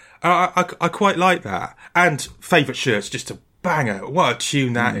 Yeah. I quite like that. And favourite shirts, just a banger. What a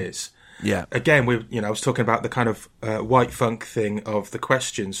tune that is. Yeah. Again, I was talking about the kind of white funk thing of the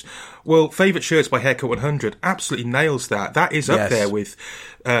questions. Well, favourite shirts by Haircut 100 absolutely nails that. That is up there with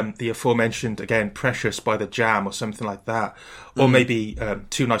the aforementioned, again, Precious by The Jam or something like that. Or maybe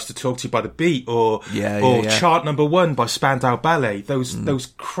Too Nice to Talk to by The Beat or Chart Number 1 by Spandau Ballet.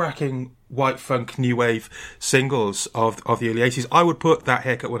 Those cracking white funk new wave singles of the early 80s. I would put that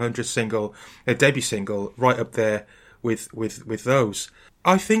Haircut 100 single, their debut single, right up there with those.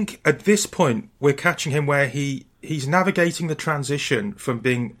 I think at this point we're catching him where he's navigating the transition from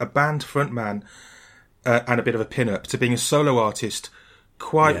being a band frontman and a bit of a pin-up to being a solo artist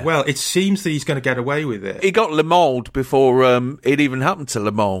quite well. It seems that he's going to get away with it. He got Le Mans before it even happened to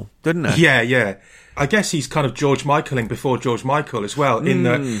Le Mans, didn't he? Yeah. I guess he's kind of George Michaeling before George Michael as well, in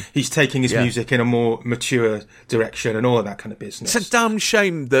that he's taking his music in a more mature direction and all of that kind of business. It's a damn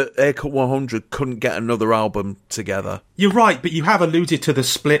shame that Haircut 100 couldn't get another album together. You're right, but you have alluded to the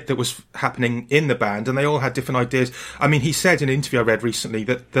split that was happening in the band, and they all had different ideas. I mean, he said in an interview I read recently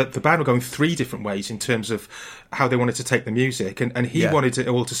that the band were going 3 different ways in terms of how they wanted to take the music, and he wanted it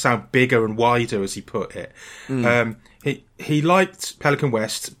all to sound bigger and wider, as he put it. He liked Pelican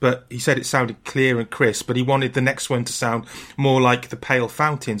West, but he said it sounded clear and crisp, but he wanted the next one to sound more like the Pale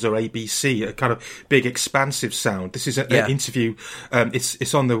Fountains or ABC, a kind of big, expansive sound. This is an interview.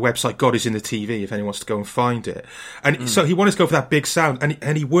 It's on the website God Is in the TV, if anyone wants to go and find it. And so he wanted to go for that big sound,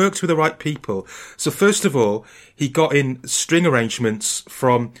 and he worked with the right people. So first of all, he got in string arrangements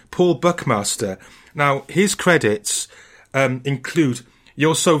from Paul Buckmaster. Now, his credits include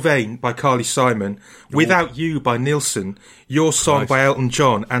You're So Vain by Carly Simon, Without You by Nilsson, Your Song by Elton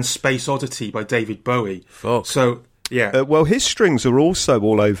John, and Space Oddity by David Bowie. Fuck. So, yeah. Well, his strings are also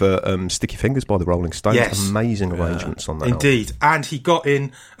all over Sticky Fingers by the Rolling Stones. Yes. Amazing arrangements on that. Indeed. And he got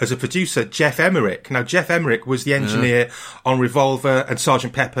in, as a producer, Jeff Emerick. Now, Jeff Emerick was the engineer on Revolver and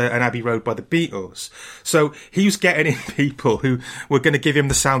Sgt. Pepper and Abbey Road by the Beatles. So he was getting in people who were going to give him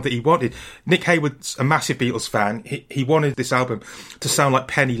the sound that he wanted. Nick Hayward's a massive Beatles fan. He wanted this album to sound like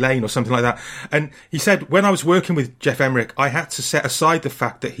Penny Lane or something like that. And he said, when I was working with Jeff Emerick, I had to set aside the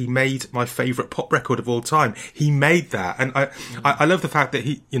fact that he made my favourite pop record of all time. He made that, and I love the fact that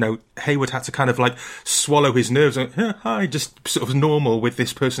Hayward had to kind of like swallow his nerves and just sort of normal with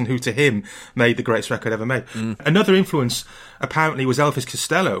this person who to him made the greatest record ever made. Another influence apparently was Elvis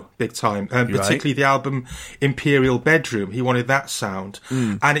Costello, big time, particularly the album Imperial Bedroom. He wanted that sound,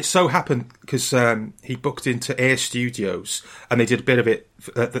 and it so happened because he booked into Air Studios and they did a bit of it.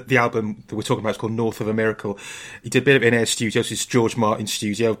 The album that we're talking about is called North of a Miracle. He did a bit of it in Air Studios. It's George Martin's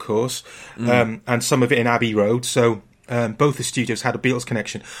studio, of course, and some of it in Abbey Road. So both the studios had a Beatles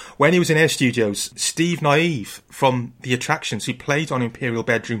connection. When he was in Air Studios, Steve Naive from The Attractions, who played on Imperial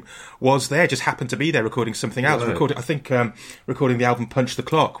Bedroom, was there, just happened to be there recording something else. Recording the album Punch the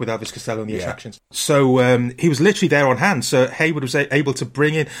Clock with Elvis Costello and The Attractions. So he was literally there on hand. So Hayward was able to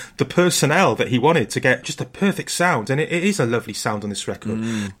bring in the personnel that he wanted to get just a perfect sound. And it is a lovely sound on this record.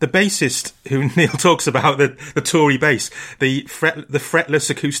 The bassist, who Neil talks about, the Tory bass, the fretless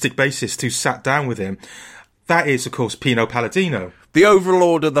acoustic bassist who sat down with him, that is, of course, Pino Palladino. The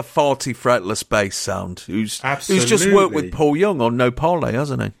overlord of the farty fretless bass sound, who's just worked with Paul Young on No Parley,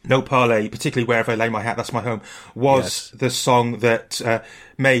 hasn't he? No Parley, particularly Wherever I Lay My Hat, That's My Home, was the song that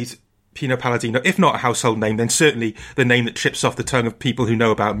made Pino Palladino, if not a household name, then certainly the name that trips off the tongue of people who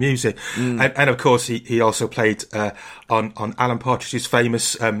know about music. And of course, he also played on Alan Partridge's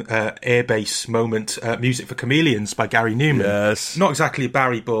famous air bass moment, Music for Chameleons by Gary Newman. Yes. Not exactly a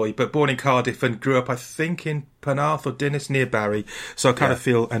Barry boy, but born in Cardiff and grew up, I think, in Penarth or Dinas near Barry. So I kind of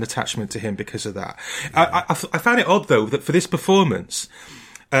feel an attachment to him because of that. I found it odd, though, that for this performance,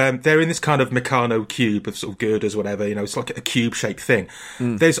 they're in this kind of Meccano cube of sort of girders, whatever, it's like a cube-shaped thing.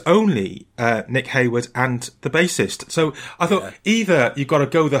 There's only Nick Hayward and the bassist. So I thought either you've got to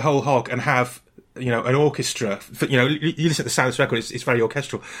go the whole hog and have, an orchestra. You listen to the sound of this record, it's very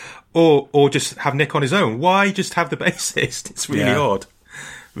orchestral. Or just have Nick on his own. Why just have the bassist? It's really odd.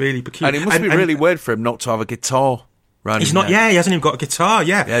 Really peculiar. And it must be really weird for him not to have a guitar. He's not. Yeah, he hasn't even got a guitar.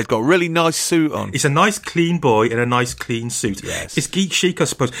 Yeah, he's got a really nice suit on. He's a nice, clean boy in a nice, clean suit. Yes, it's geek chic, I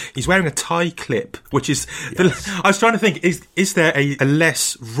suppose. He's wearing a tie clip, which is. I was trying to think: is there a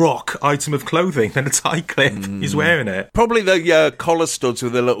less rock item of clothing than a tie clip? He's wearing it. Probably the collar studs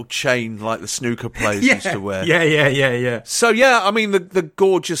with a little chain, like the snooker players used to wear. Yeah. So I mean, the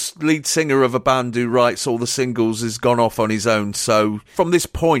gorgeous lead singer of a band who writes all the singles has gone off on his own. So from this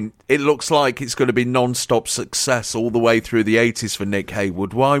point, it looks like it's going to be non-stop success all the way through the 80s for Nick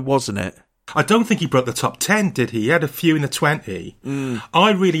Hayward. Why wasn't it? I don't think he broke the top 10, did he? He had a few in the 20.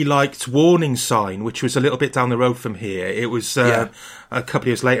 I really liked Warning Sign, which was a little bit down the road from here. It was a couple of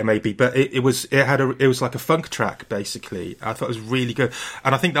years later, maybe, but it was like a funk track, basically. I thought it was really good,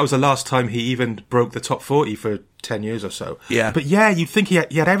 and I think that was the last time he even broke the top 40 for 10 years or so. Yeah. But you'd think he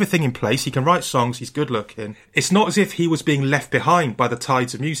had everything in place. He can write songs. He's good looking. It's not as if he was being left behind by the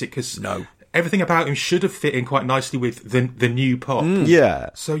tides of music, because everything about him should have fit in quite nicely with the new pop.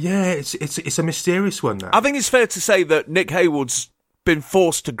 So it's a mysterious one. That I think it's fair to say that Nick Hayward's been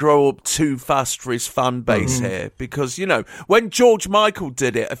forced to grow up too fast for his fan base here, because when George Michael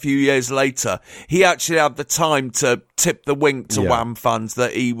did it a few years later, he actually had the time to tip the wink to Wham fans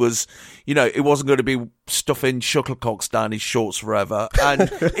that he was, it wasn't going to be stuffing shuttlecocks down his shorts forever,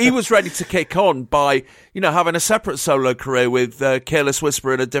 and he was ready to kick on by having a separate solo career with Careless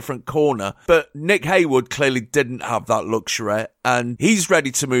Whisper in a different corner. But Nick Hayward clearly didn't have that luxury, and he's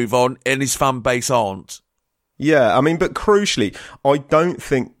ready to move on, and his fan base aren't. Yeah, I mean, but crucially, I don't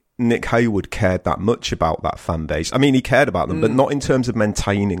think Nick Hayward cared that much about that fan base. I mean, he cared about them, but not in terms of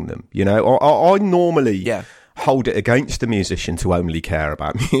maintaining them. You know, I normally hold it against a musician to only care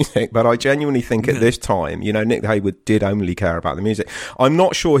about music, but I genuinely think at this time, you know, Nick Hayward did only care about the music. I'm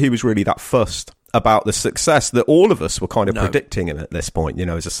not sure he was really that fussed about the success that all of us were kind of predicting him at this point, you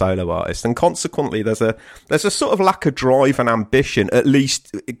know, as a solo artist. And consequently, there's a sort of lack of drive and ambition, at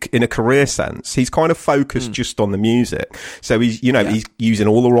least in a career sense. He's kind of focused just on the music. So he's, you know, he's using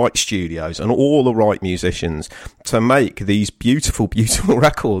all the right studios and all the right musicians to make these beautiful, beautiful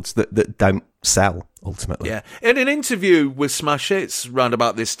records that don't sell. Ultimately. Yeah. In an interview with Smash Hits round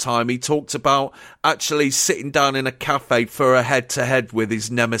about this time, he talked about actually sitting down in a cafe for a head-to-head with his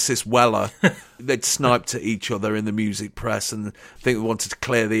nemesis Weller. They'd sniped at each other in the music press and I think they wanted to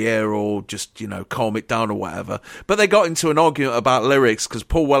clear the air or just, you know, calm it down or whatever. But they got into an argument about lyrics because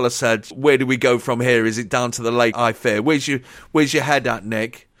Paul Weller said, "Where do we go from here? Is it down to the lake, I fear? Where's your head at,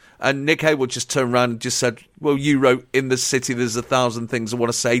 Nick?" And Nick Hayward just turned around and just said, "Well, you wrote, 'In the city there's 1,000 things I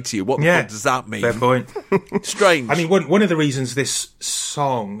want to say to you.' What the fuck does that mean?" Fair point. Strange. I mean, one of the reasons this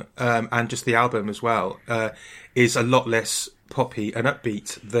song, and just the album as well, is a lot less poppy and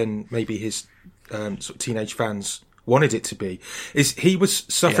upbeat than maybe his sort of teenage fans wanted it to be, is he was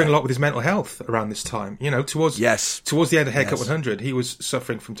suffering a lot with his mental health around this time. You know, towards the end of Haircut 100, he was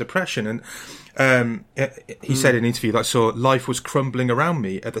suffering from depression, and he said in an interview that I saw, "Life was crumbling around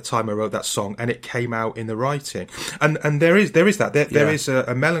me at the time I wrote that song, and it came out in the writing." And there is that there is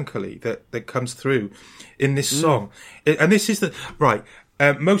a melancholy that comes through in this song, and this is the right.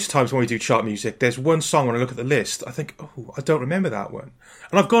 Most times when we do chart music, there's one song when I look at the list, I think, "Oh, I don't remember that one,"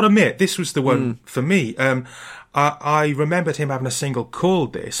 and I've got to admit, this was the one for me. I remembered him having a single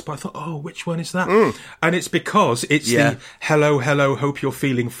called this, but I thought, "Oh, which one is that?" And it's because it's the "Hello, Hello, Hope You're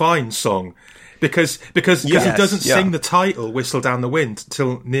Feeling Fine" song. Because he doesn't sing the title "Whistle Down the Wind"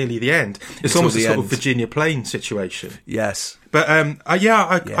 till nearly the end. It's almost a sort of Virginia Plain situation. Yes. But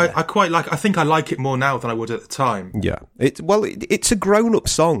I quite like. I think I like it more now than I would at the time. Yeah, it's a grown-up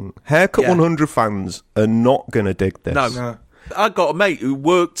song. Haircut 100 fans are not going to dig this. No. I got a mate who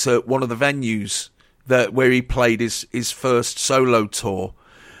worked at one of the venues where he played his first solo tour.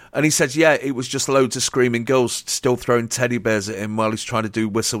 And he said, it was just loads of screaming girls still throwing teddy bears at him while he's trying to do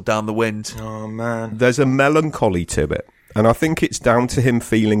Whistle Down the Wind. Oh, man. There's a melancholy to it. And I think it's down to him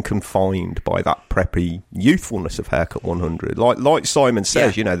feeling confined by that preppy youthfulness of Haircut 100. Like Simon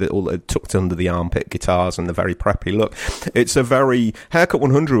says, you know, all the tucked under the armpit guitars and the very preppy look. It's a very... Haircut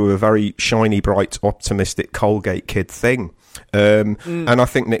 100 were a very shiny, bright, optimistic Colgate kid thing. And I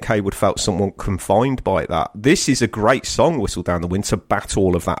think Nick Hayward felt somewhat confined by that. This is a great song, Whistle Down the Wind, to bat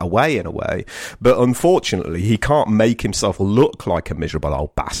all of that away in a way. But unfortunately, he can't make himself look like a miserable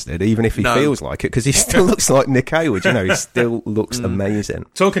old bastard, even if he feels like it, because he still looks like Nick Hayward. You know, he still looks amazing.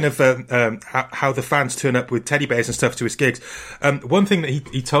 Talking of how the fans turn up with teddy bears and stuff to his gigs, one thing that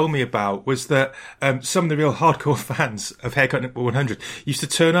he told me about was that some of the real hardcore fans of Haircut 100 used to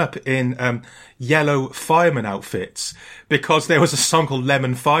turn up in yellow fireman outfits because there was a song called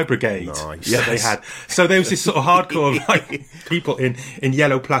Lemon Fire Brigade that they had. So there was this sort of hardcore people in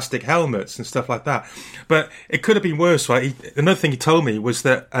yellow plastic helmets and stuff like that. But it could have been worse, right? Another thing he told me was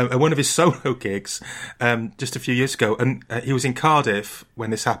that at one of his solo gigs just a few years ago, and he was in Cardiff when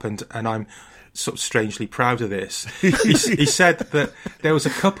this happened, and I'm sort of strangely proud of this. He said that there was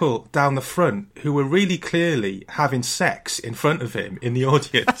a couple down the front who were really clearly having sex in front of him in the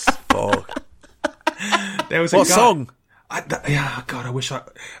audience. There was what song? God, I wish I...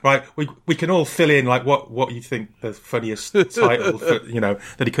 Right, we can all fill in, like, what you think the funniest title, for, you know,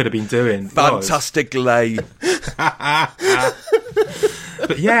 that he could have been doing. Fantastic Lay. But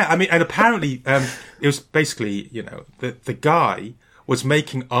yeah, I mean, and apparently it was basically, you know, the guy was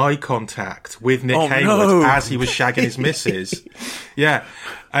making eye contact with Nick Hayward as he was shagging his missus. Yeah,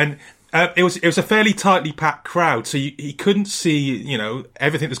 and... it was a fairly tightly packed crowd, so he couldn't see, you know,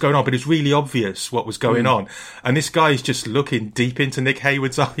 everything that's going on, but it was really obvious what was going on. And this guy's just looking deep into Nick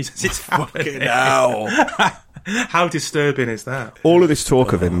Hayward's eyes as it's happening. How disturbing is that? All of this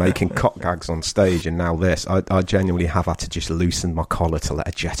talk of him making cock gags on stage, and now this, I genuinely have had to just loosen my collar to let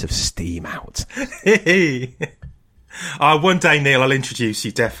a jet of steam out. One day, Neil, I'll introduce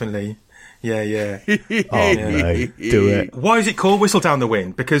you, definitely. Yeah. No, do it. Why is it called Whistle Down the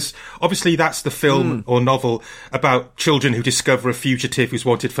Wind? Because obviously that's the film or novel about children who discover a fugitive who's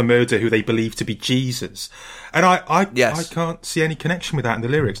wanted for murder who they believe to be Jesus. And I can't see any connection with that in the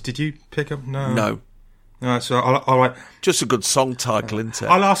lyrics. Did you pick up? No. So all right. Just a good song title, isn't it?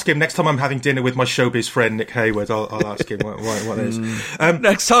 I'll ask him next time I'm having dinner with my showbiz friend Nick Hayward. I'll ask him what it is.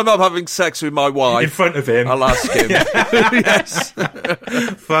 Next time I'm having sex with my wife in front of him, I'll ask him. Yes.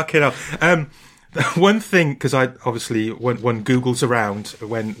 Fucking hell. One thing, because I obviously one Googles around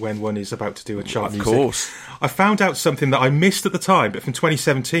when one is about to do a chart music. Of course. I found out something that I missed at the time, but from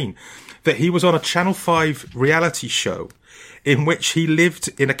 2017, that he was on a Channel 5 reality show in which he lived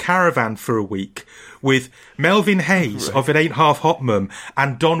in a caravan for a week with Melvin Hayes of It Ain't Half Hot Mum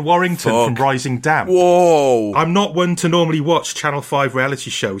and Don Warrington from Rising Damp. Whoa. I'm not one to normally watch Channel 5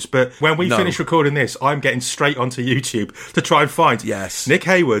 reality shows, but when we finish recording this, I'm getting straight onto YouTube to try and find Nick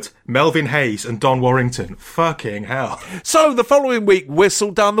Hayward, Melvin Hayes and Don Warrington. Fucking hell. So the following week,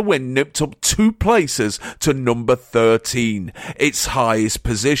 Whistle Down the Wind nipped up 2 places to number 13, its highest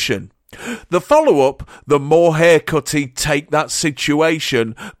position. The follow-up, the more haircutty Take That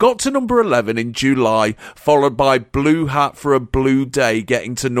Situation, got to number 11 in July, followed by Blue Hat for a Blue Day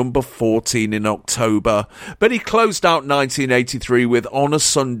getting to number 14 in October. But he closed out 1983 with On a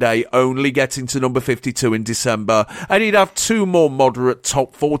Sunday only getting to number 52 in December, and he'd have 2 more moderate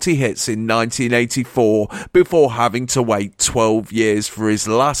top 40 hits in 1984 before having to wait 12 years for his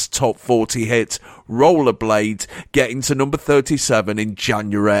last top 40 hit, Rollerblade, getting to number 37 in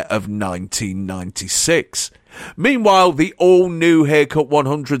January of 1996. Meanwhile, the all-new Haircut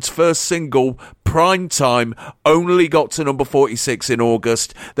 100's first single, Prime Time, only got to number 46 in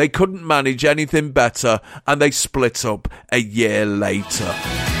August. They couldn't manage anything better, and they split up a year later.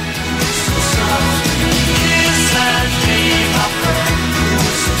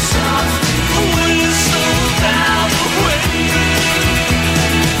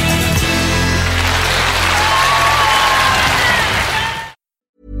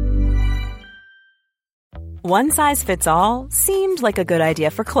 One size fits all seemed like a good idea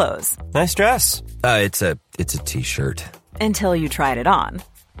for clothes. Nice dress. It's a t-shirt. Until you tried it on.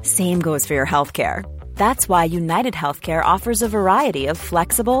 Same goes for your healthcare. That's why United Healthcare offers a variety of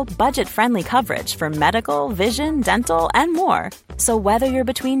flexible, budget-friendly coverage for medical, vision, dental, and more. So whether you're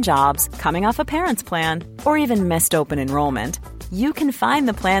between jobs, coming off a parent's plan, or even missed open enrollment, you can find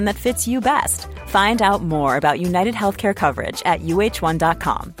the plan that fits you best. Find out more about United Healthcare coverage at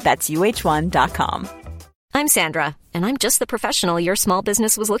uh1.com. That's uh1.com. I'm Sandra, and I'm just the professional your small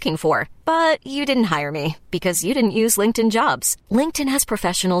business was looking for. But you didn't hire me because you didn't use LinkedIn Jobs. LinkedIn has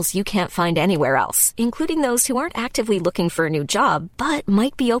professionals you can't find anywhere else, including those who aren't actively looking for a new job, but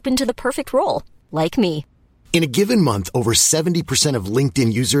might be open to the perfect role, like me. In a given month, over 70% of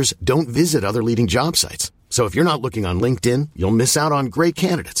LinkedIn users don't visit other leading job sites. So if you're not looking on LinkedIn, you'll miss out on great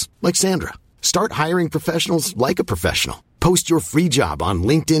candidates, like Sandra. Start hiring professionals like a professional. Post your free job on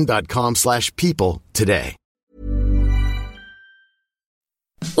linkedin.com/people today.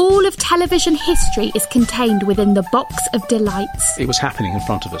 All of television history is contained within the Box of Delights. It was happening in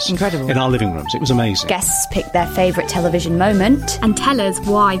front of us. Incredible. In our living rooms. It was amazing. Guests pick their favourite television moment and tell us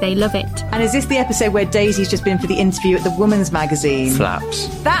why they love it. And is this the episode where Daisy's just been for the interview at the Woman's Magazine? Flaps.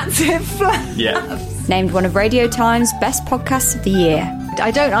 That's it, Flaps. Yeah. Named one of Radio Time's best podcasts of the year. I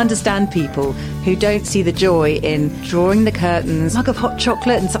don't understand people who don't see the joy in drawing the curtains, a mug of hot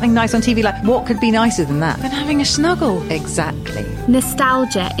chocolate and something nice on TV. Like, what could be nicer than that? Than having a snuggle. Exactly.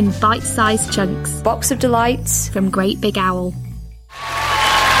 Nostalgia in bite-sized chunks. Box of Delights from Great Big Owl.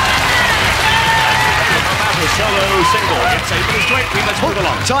 Solo single. It's able to straight. Let's move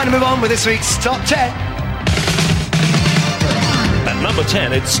along. Time to move on with this week's Top 10. At number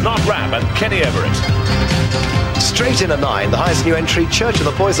 10, it's Snot Rap and Kenny Everett. Straight in at 9, the highest new entry, Church of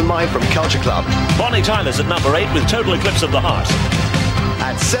the Poison Mind from Culture Club. Bonnie Tyler's at number 8 with Total Eclipse of the Heart.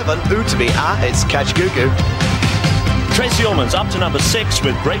 At 7, Ooh To Be Ah, it's Catch Goo Goo. Tracy Ullman's up to number 6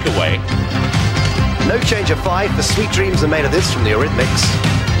 with Breakaway. No change at 5, The Sweet Dreams Are Made of This from the Eurythmics.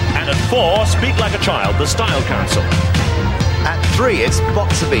 And at 4, Speak Like a Child, The Style Council. At 3, it's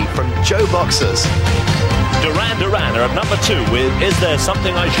Boxer Beat from Joe Boxers. Duran Duran are at number 2 with Is There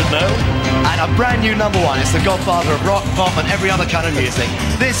Something I Should Know? And a brand new number 1, it's the godfather of rock, pop and every other kind of music.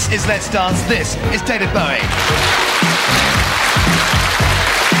 This is Let's Dance, this is David Bowie.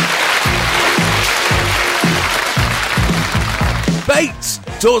 Bates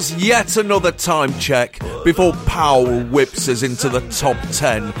does yet another time check before Powell whips us into the top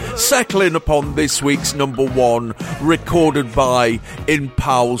 10, settling upon this week's number 1, recorded by, in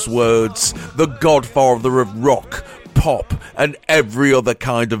Powell's words, the godfather of rock, pop and every other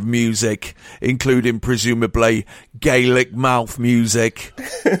kind of music, including presumably Gaelic mouth music.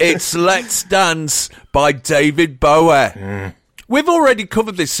 It's Let's Dance by David Bowie. We've already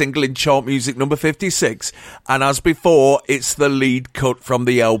covered this single in chart music number 56, and as before, it's the lead cut from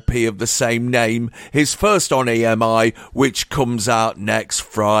the LP of the same name, his first on EMI, which comes out next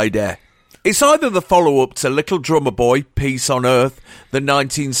Friday. It's either the follow-up to Little Drummer Boy, Peace on Earth, the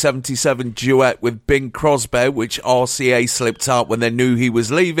 1977 duet with Bing Crosby, which RCA slipped out when they knew he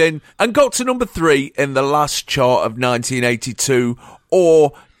was leaving, and got to number 3 in the last chart of 1982,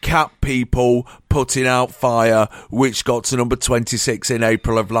 or Cat People Putting Out Fire, which got to number 26 in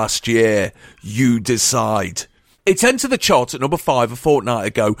April of last year. You decide. It entered the chart at number 5 a fortnight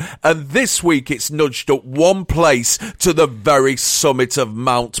ago, and this week it's nudged up one place to the very summit of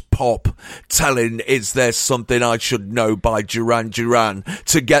Mount Pop, telling Is There Something I Should Know by Duran Duran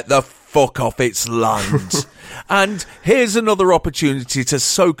to get the fuck off its land. And here's another opportunity to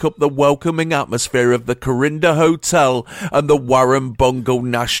soak up the welcoming atmosphere of the Corinda Hotel and the Warrumbungle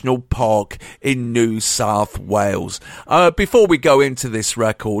National Park in New South Wales. Before we go into this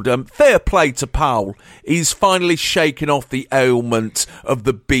record, fair play to Powell. He's finally shaken off the ailment of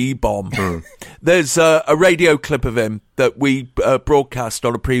the B-bomb. There's a radio clip of him that we broadcast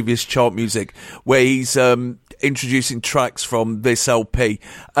on a previous chart music where he's introducing tracks from this LP,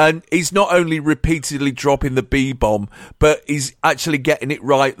 and he's not only repeatedly dropping the B-bomb, but he's actually getting it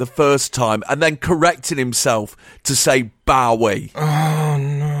right the first time and then correcting himself to say Bowie. Oh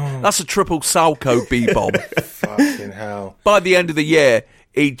no, that's a triple Salco B-bomb. Fucking hell. By the end of the year,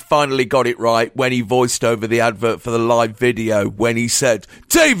 he'd finally got it right when he voiced over the advert for the live video when he said,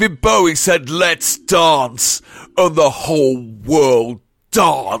 David Bowie said, let's dance, and the whole world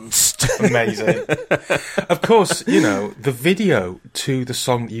danced. Amazing. Of course, you know, the video to the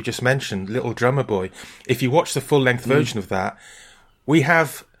song that you just mentioned, Little Drummer Boy, if you watch the full-length version of that, we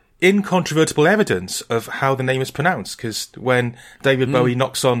have incontrovertible evidence of how the name is pronounced, because when David Bowie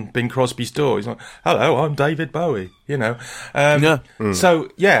knocks on Bing Crosby's door, he's like, hello, I'm David Bowie, you know. So,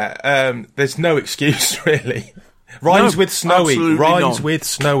 there's no excuse, really. Rhymes with snowy. With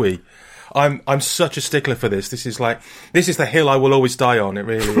snowy. I'm such a stickler for this. This is the hill I will always die on. It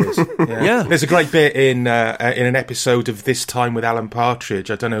really is. Yeah. There's a great bit in an episode of This Time with Alan Partridge.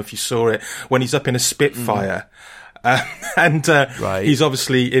 I don't know if you saw it, when he's up in a Spitfire. He's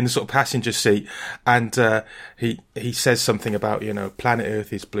obviously in the sort of passenger seat, and he says something about, you know, planet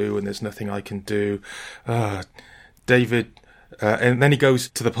Earth is blue and there's nothing I can do. David. And then he goes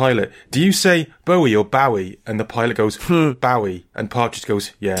to the pilot, do you say Bowie or Bowie? And the pilot goes, Bowie. And Partridge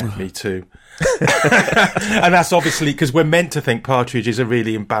goes, yeah, me too. And that's obviously because we're meant to think Partridge is a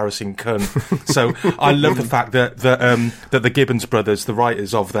really embarrassing cunt. So I love the fact that the Gibbons brothers, the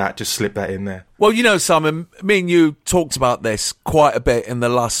writers of that, just slipped that in there. Well, you know, Simon, me and you talked about this quite a bit in the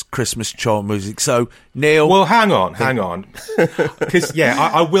last Christmas chart music. So, Neil... Well, hang on. Because,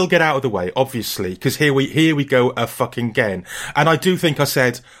 I will get out of the way, obviously, because here we go fucking again. And I do think I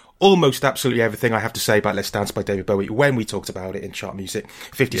said almost absolutely everything I have to say about Let's Dance by David Bowie when we talked about it in Chart Music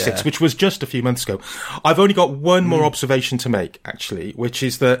 56, which was just a few months ago. I've only got one more observation to make, actually, which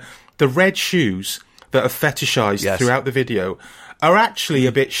is that the red shoes that are fetishized throughout the video are actually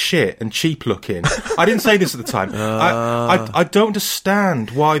a bit shit and cheap looking. I didn't say this at the time. I don't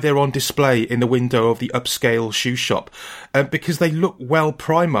understand why they're on display in the window of the upscale shoe shop, because they look well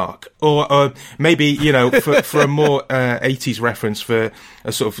Primark, or maybe, you know, for a more 80s reference, for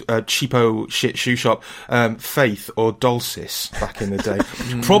a sort of cheapo shit shoe shop, Faith or Dulcis back in the day.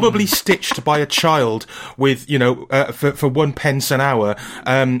 Probably stitched by a child with, you know, for 1 pence an hour,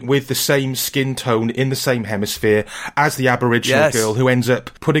 with the same skin tone in the same hemisphere as the Aboriginal girl who ends up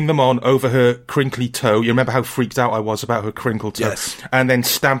putting them on over her crinkly toe. You remember how freaked out I was about her crinkled toe? Yes. And then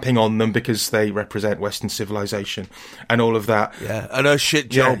stamping on them because they represent Western civilization and all of that. Yeah, and her shit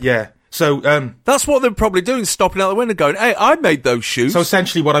job. Yeah. So that's what they're probably doing, stopping out the window going, hey, I made those shoes. So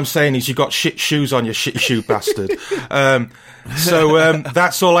essentially what I'm saying is you got shit shoes on, you shit shoe bastard.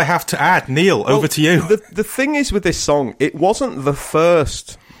 That's all I have to add. Neil, over to you. The thing is with this song, it wasn't the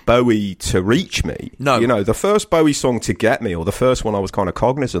first Bowie to reach me. No. You know, the first Bowie song to get me, or the first one I was kind of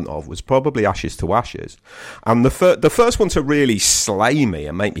cognizant of, was probably Ashes to Ashes. And the first one to really slay me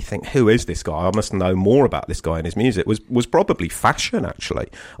and make me think, who is this guy? I must know more about this guy and his music, was probably Fashion, actually.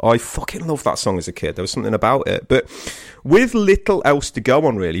 I fucking loved that song as a kid. There was something about it. But with little else to go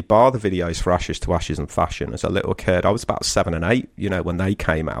on, really, bar the videos for Ashes to Ashes and Fashion as a little kid, I was about 7 and 8, you know, when they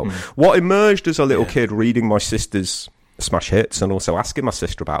came out. What emerged as a little kid reading my sister's smash hits and also asking my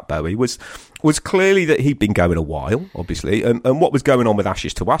sister about Bowie was clearly that he'd been going a while, obviously, and what was going on with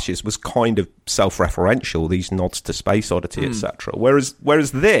Ashes to Ashes was kind of self-referential, these nods to Space Oddity, etc.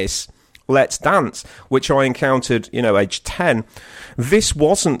 Whereas this, Let's Dance, which I encountered, age 10, this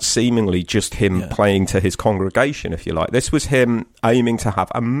wasn't seemingly just him playing to his congregation, if you like. This was him aiming to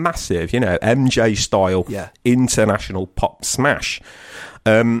have a massive, MJ-style international pop smash.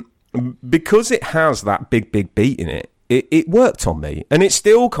 Because it has that big beat in it, it worked on me, and it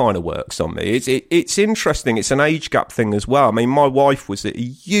still kind of works on me. It's interesting. It's an age gap thing as well. I mean, my wife was a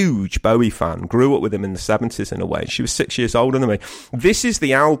huge Bowie fan, grew up with him in the 70s in a way. She was 6 years older than me. This is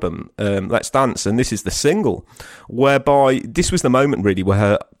the album, Let's Dance, and this is the single, whereby this was the moment really where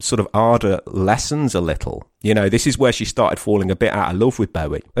her sort of ardour lessens a little. This is where she started falling a bit out of love with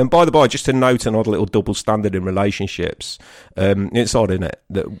Bowie. And by the by, just to note an odd little double standard in relationships, it's odd, isn't it,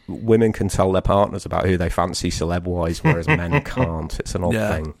 that women can tell their partners about who they fancy celeb-wise, whereas men can't. It's an odd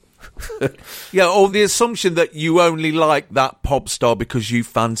thing. Or the assumption that you only like that pop star because you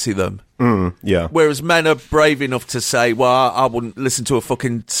fancy them. Whereas men are brave enough to say, well, I wouldn't listen to a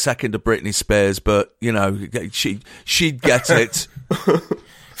fucking second of Britney Spears, but, she'd get it.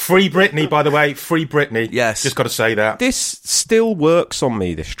 Free Britney, by the way. Free Britney. Yes. Just got to say that. This still works on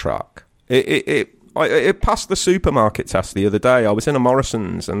me, this track. It passed the supermarket test the other day. I was in a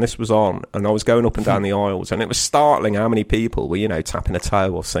Morrison's and this was on, and I was going up and down the aisles, and it was startling how many people were, tapping a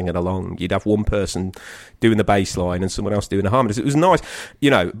toe or singing along. You'd have one person doing the bass line and someone else doing the harmonies. It was nice.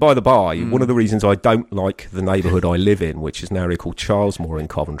 By the by, one of the reasons I don't like the neighbourhood I live in, which is an area called Charlesmore in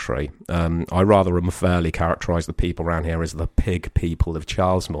Coventry, I rather unfairly characterise the people around here as the pig people of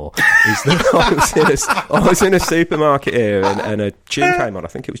Charlesmore, is that I was in a supermarket here and a tune came on. I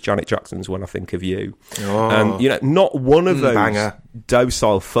think it was Janet Jackson's When I Think of You. And, not one of those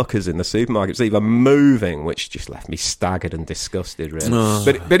docile fuckers in the supermarket was even moving, which just left me staggered and disgusted, really.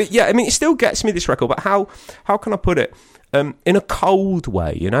 But it still gets me, this record, but how can I put it? In a cold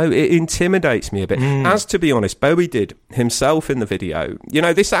way, it intimidates me a bit. As to be honest, Bowie did himself in the video.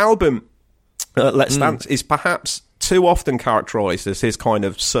 This album, Let's Dance, is perhaps too often characterised as his kind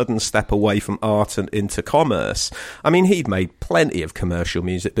of sudden step away from art and into commerce. I mean, he'd made plenty of commercial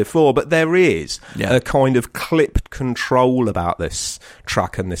music before, but there is a kind of clipped control about this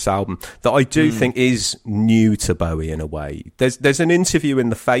track and this album that I do think is new to Bowie in a way. There's an interview in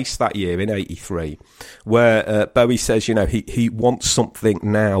The Face that year, in 83, where Bowie says, he wants something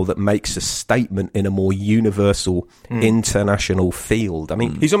now that makes a statement in a more universal international field. I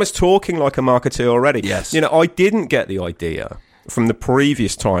mean, he's almost talking like a marketeer already. Yes. I didn't get the idea from the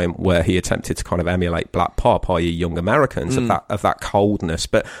previous time where he attempted to kind of emulate black pop, i.e. Young Americans, of that coldness,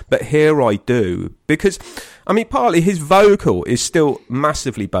 but here I do, because I mean, partly his vocal is still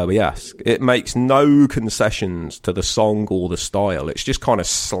massively Bowie-esque. It makes no concessions to the song or the style. It's just kind of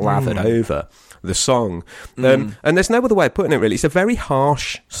slathered over the song. And there's no other way of putting it, really. It's a very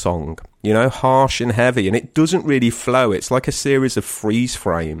harsh song, harsh and heavy, and it doesn't really flow. It's like a series of freeze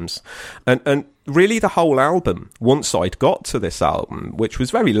frames. And really the whole album, once I'd got to this album, which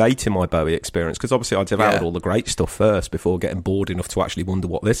was very late in my Bowie experience, because obviously I devoured all the great stuff first before getting bored enough to actually wonder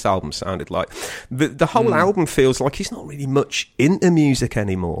what this album sounded like. The whole album feels like he's not really much into music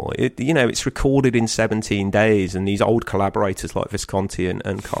anymore. It's recorded in 17 days, and these old collaborators like Visconti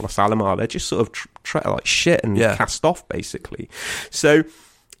and Carlos Alomar, they're just sort of treated like shit and cast off, basically. So,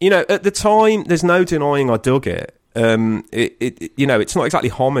 at the time, there's no denying I dug it. It's not exactly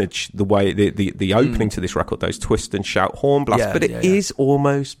homage the way the opening to this record, those twist and shout horn blasts, but it is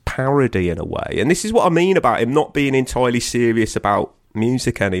almost parody in a way. And this is what I mean about him not being entirely serious about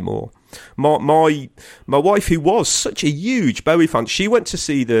music anymore. My wife, who was such a huge Bowie fan, she went to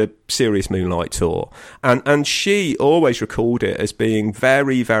see the Serious Moonlight tour, and she always recalled it as being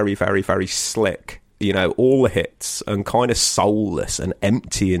very, very, very, very slick. All the hits, and kind of soulless and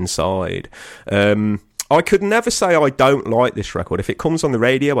empty inside. I could never say I don't like this record. If it comes on the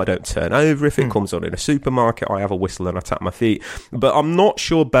radio, I don't turn over. If it comes on in a supermarket, I have a whistle and I tap my feet. But I'm not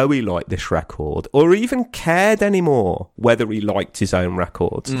sure Bowie liked this record, or even cared anymore whether he liked his own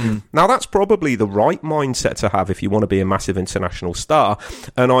records. Now, that's probably the right mindset to have if you want to be a massive international star.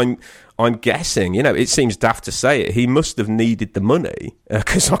 And I'm guessing, it seems daft to say it, he must have needed the money,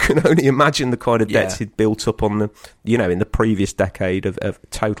 because I can only imagine the kind of debts he'd built up on in the previous decade of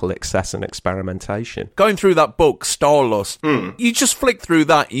total excess and experimentation. Going through that book, Starlust, you just flick through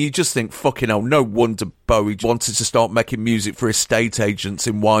that and you just think, fucking hell, no wonder Bowie wanted to start making music for estate agents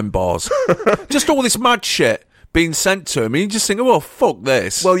in wine bars. Just all this mad shit being sent to him, and you just think, oh, fuck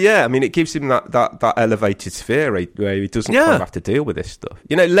this. Well, yeah, I mean, it gives him that elevated sphere where he doesn't kind of have to deal with this stuff.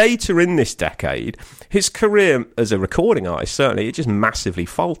 Later in this decade, his career as a recording artist, certainly, it just massively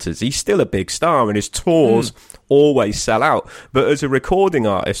falters. He's still a big star, and his tours always sell out. But as a recording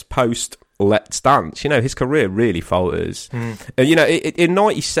artist, post Let's Dance. His career really falters. In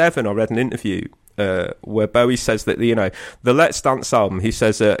 97, I read an interview where Bowie says that the Let's Dance album, he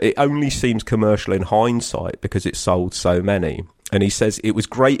says it only seems commercial in hindsight because it sold so many. And he says, it was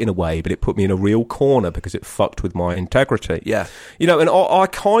great in a way, but it put me in a real corner because it fucked with my integrity. Yeah. And I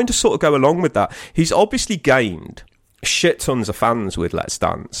kind of sort of go along with that. He's obviously gained shit tons of fans with Let's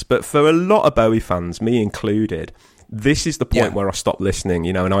Dance, but for a lot of Bowie fans, me included, this is the point where I stopped listening,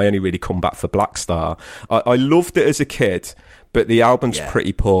 and I only really come back for Black Star. I loved it as a kid, but the album's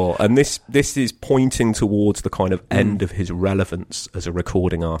pretty poor, and this is pointing towards the kind of end of his relevance as a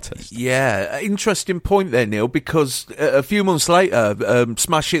recording artist. Yeah, interesting point there, Neil, because a few months later,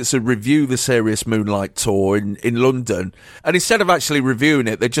 Smash Hits would review the Serious Moonlight tour in London, and instead of actually reviewing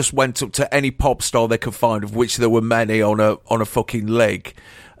it, they just went up to any pop star they could find, of which there were many on a fucking leg,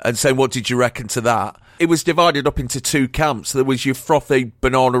 and saying, what did you reckon to that? It was divided up into two camps. There was your frothy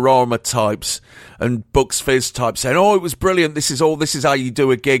Bananarama types and Bucks Fizz types saying, oh, it was brilliant, this is how you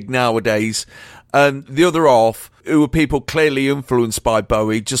do a gig nowadays. And the other half, who were people clearly influenced by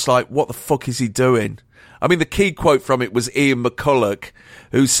Bowie, just like, what the fuck is he doing? I mean, the key quote from it was Ian McCulloch,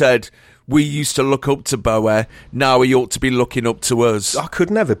 who said, we used to look up to Bowie, now he ought to be looking up to us. I could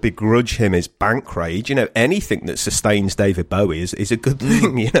never begrudge him his bank rage. Anything that sustains David Bowie is a good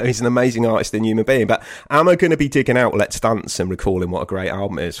thing. He's an amazing artist and human being. But am I going to be digging out Let's Dance and recalling what a great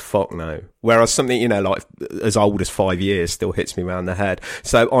album it is? Fuck no. Whereas something, like as old as 5 years still hits me around the head.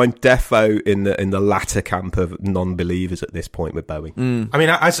 So I'm defo in the latter camp of non-believers at this point with Bowie. I mean,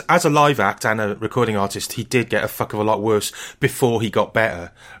 as a live act and a recording artist, he did get a fuck of a lot worse before he got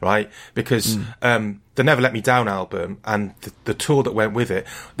better, right? Because the Never Let Me Down album and the tour that went with it,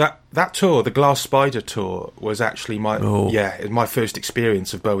 that tour, the Glass Spider tour, was actually my first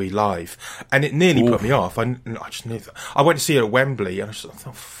experience of Bowie live, and it nearly put me off. I went to see it at Wembley, and I just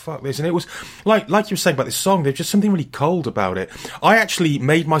thought, fuck this. And it was like you were saying about this song, there's just something really cold about it. I actually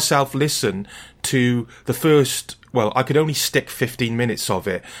made myself listen to the first. Well, I could only stick 15 minutes of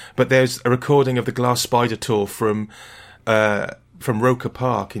it, but there's a recording of the Glass Spider tour from Roker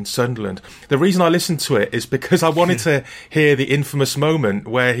Park in Sunderland. The reason I listened to it is because I wanted to hear the infamous moment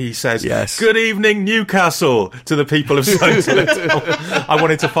where he says, "Good evening, Newcastle," to the people of Sunderland. I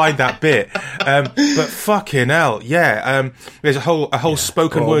wanted to find that bit. But fucking hell, there's a whole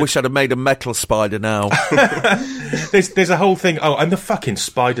spoken word. I wish I'd have made a metal spider now. There's a whole thing. Oh, and the fucking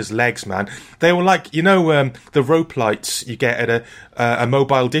spider's legs, man. They were like, the rope lights you get at a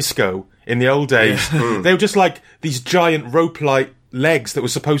mobile disco in the old days. They were just like these giant rope light legs that were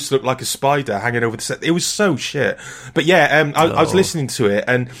supposed to look like a spider hanging over the set. It was so shit. But I was listening to it,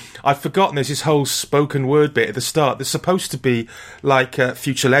 and I'd forgotten there's this whole spoken word bit at the start that's supposed to be like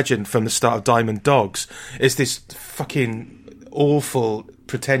Future Legend from the start of Diamond Dogs. It's this fucking awful,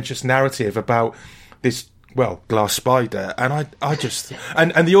 pretentious narrative about this glass spider, and I just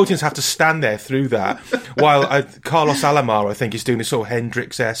and the audience have to stand there through that while Carlos Alomar, I think, is doing this sort of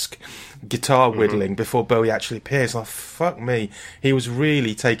Hendrix-esque guitar whittling before Bowie actually appears. Like, fuck me, he was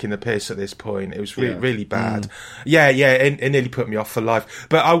really taking the piss at this point. It was really bad. It nearly put me off for life.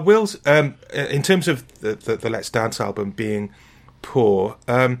 But I will, in terms of the Let's Dance album being poor,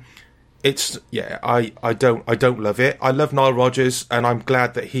 it's I don't love it. I love Nile Rodgers, and I'm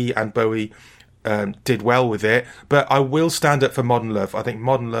glad that he and Bowie did well with it, but I will stand up for Modern Love. I think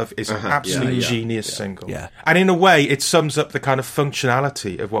Modern Love is an absolute genius single. Yeah. And in a way, it sums up the kind of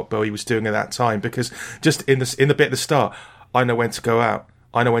functionality of what Bowie was doing at that time, because just in the bit at the start, I know when to go out,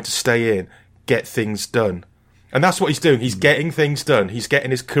 I know when to stay in, get things done. And that's what he's doing. He's getting things done. He's getting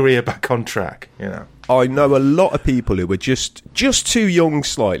his career back on track, I know a lot of people who were just too young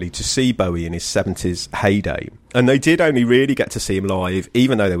slightly to see Bowie in his 70s heyday. And they did only really get to see him live,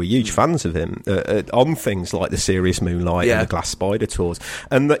 even though they were huge fans of him, on things like the Serious Moonlight and the Glass Spider tours.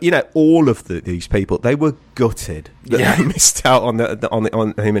 And, all of these people, they were gutted that they missed out on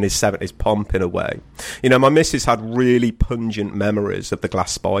him in his 70s pomp, in a way. My missus had really pungent memories of the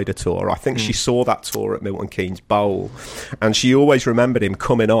Glass Spider tour. I think she saw that tour at Milton Keynes Bowl, and she always remembered him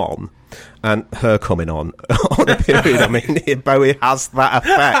coming on, and her coming on a period. I mean, Bowie has that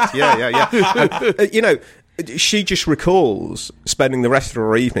effect. And, she just recalls spending the rest of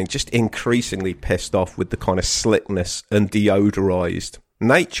her evening just increasingly pissed off with the kind of slickness and deodorized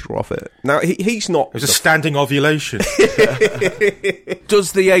nature of it. Now, he's not... It was a standing ovulation.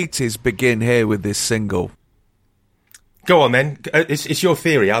 Does the 80s begin here with this single? Go on, then. It's your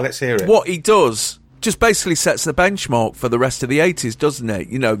theory. Let's hear it. What he does just basically sets the benchmark for the rest of the 80s, doesn't it?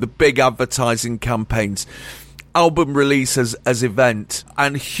 The big advertising campaigns. album releases as event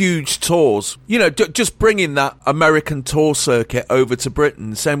and huge tours. You know, just bringing that American tour circuit over to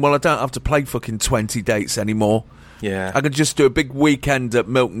Britain, saying, well, I don't have to play fucking 20 dates anymore. Yeah. I could just do a big weekend at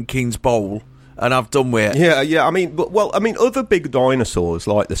Milton Keynes Bowl and I've done with it. Yeah. I mean, other big dinosaurs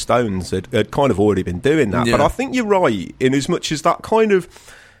like the Stones had kind of already been doing that. Yeah. But I think you're right in as much as that kind of,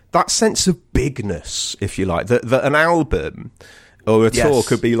 that sense of bigness, if you like, that an album or a tour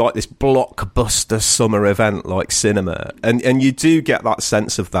could be like this blockbuster summer event like cinema. And you do get that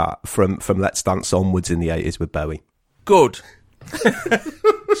sense of that from Let's Dance onwards in the 80s with Bowie. Good.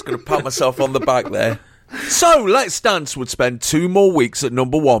 Just going to pat myself on the back there. So, Let's Dance would spend 2 more weeks at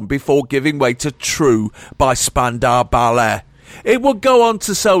number 1 before giving way to True by Spandau Ballet. It would go on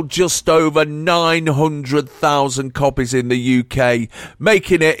to sell just over 900,000 copies in the UK,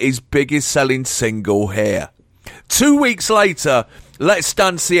 making it his biggest selling single here. 2 weeks later, Let's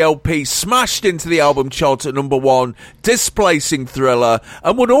Dance the LP smashed into the album chart at number 1, displacing Thriller,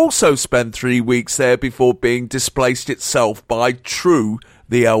 and would also spend 3 weeks there before being displaced itself by True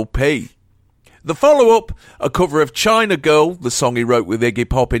the LP. The follow-up, a cover of China Girl, the song he wrote with Iggy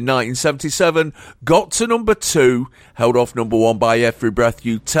Pop in 1977, got to number 2, held off number 1 by Every Breath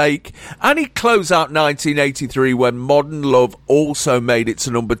You Take, and he closed out 1983 when Modern Love also made it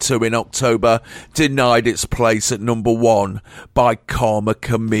to number 2 in October, denied its place at number 1 by Karma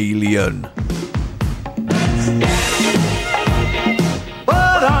Chameleon. Put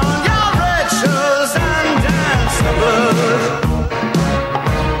on your red shoes and dance the blues.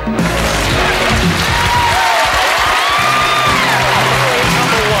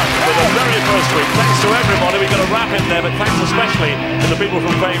 Thanks to everybody. We've got a wrap in there, but thanks especially to the people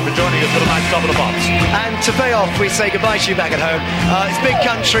from Fame for joining us for the match Top of the Pops. And to pay off, we say goodbye to you back at home. It's Big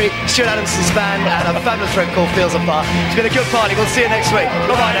Country, Stuart Adamson's band, and a fabulous record called Feels Apart. It's been a good party. We'll see you next week.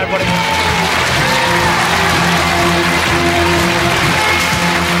 Bye-bye, everybody.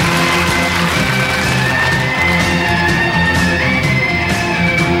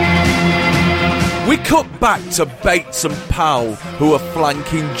 We cut back to Bates and Powell, who are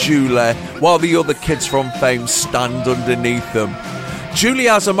flanking Julie, while the other kids from Fame stand underneath them. Julie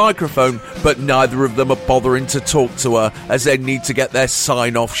has a microphone, but neither of them are bothering to talk to her, as they need to get their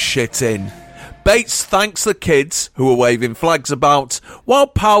sign-off shit in. Bates thanks the kids, who are waving flags about, while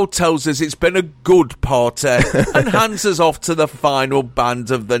Powell tells us it's been a good party, and hands us off to the final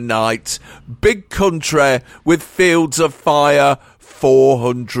band of the night, Big Country, with Fields of Fire,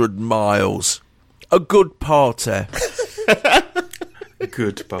 400 Miles. A good party. A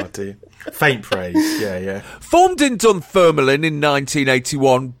good party. Faint praise, yeah. Formed in Dunfermline in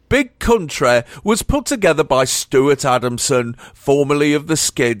 1981, Big Country was put together by Stuart Adamson, formerly of the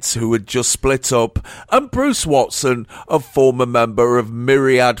Skids, who had just split up, and Bruce Watson, a former member of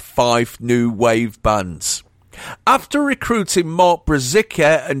myriad Fife new wave bands. After recruiting Mark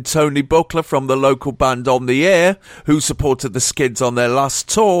Brzezicka and Tony Buckler from the local band On The Air, who supported the Skids on their last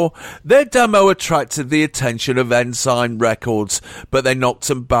tour, their demo attracted the attention of Ensign Records, but they knocked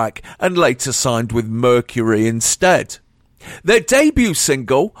them back and later signed with Mercury instead. Their debut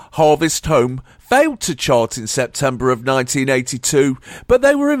single, Harvest Home, failed to chart in September of 1982, but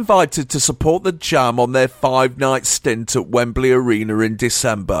they were invited to support the Jam on their 5-night stint at Wembley Arena in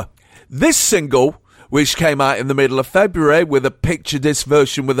December. This single, which came out in the middle of February with a picture disc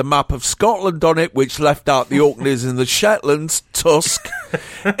version with a map of Scotland on it, which left out the Orkneys and the Shetlands, Tusk,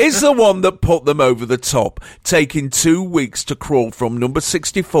 is the one that put them over the top, taking 2 weeks to crawl from number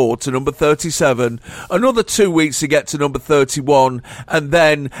 64 to number 37, another 2 weeks to get to number 31, and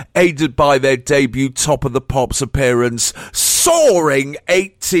then, aided by their debut Top of the Pops appearance, soaring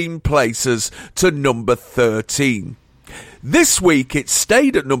 18 places to number 13. This week it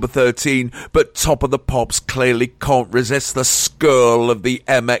stayed at number 13, but Top of the Pops clearly can't resist the skirl of the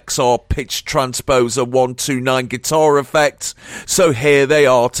MXR pitch transposer 129 guitar effect, so here they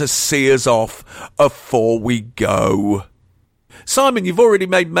are to see us off afore we go. Simon, you've already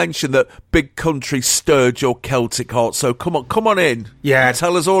made mention that Big Country stirred your Celtic heart, so come on in. Yeah.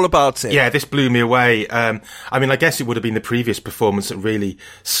 Tell us all about it. Yeah, this blew me away. I guess it would have been the previous performance that really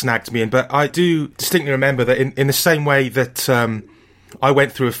snagged me in, but I do distinctly remember that in the same way that I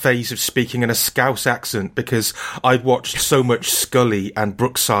went through a phase of speaking in a Scouse accent because I'd watched so much Scully and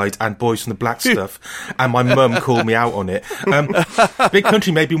Brookside and Boys from the Black Stuff, and my mum called me out on it. Big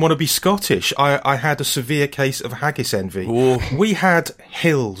Country made me want to be Scottish. I had a severe case of haggis envy. Ooh. We had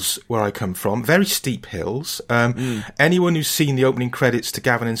hills where I come from, very steep hills. Anyone who's seen the opening credits to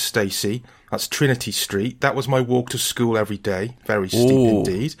Gavin and Stacey That's Trinity Street. That was my walk to school every day. Very steep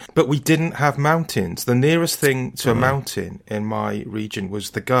indeed. But we didn't have mountains. The nearest thing to a mountain in my region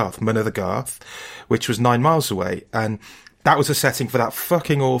was the Garth, Mynydda the Garth, which was 9 miles away. And that was a setting for that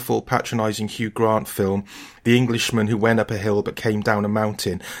fucking awful, patronising Hugh Grant film, The Englishman Who Went Up a Hill But Came Down a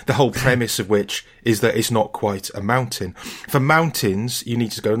Mountain, the whole premise of which is that it's not quite a mountain. For mountains, you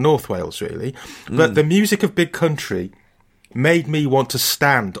need to go to North Wales, really. But the music of Big Country made me want to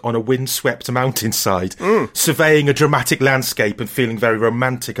stand on a windswept mountainside, surveying a dramatic landscape and feeling very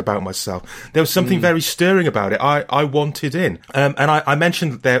romantic about myself. There was something very stirring about it. I wanted in. And I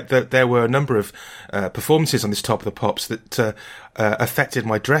mentioned that there were a number of performances on this Top of the Pops that affected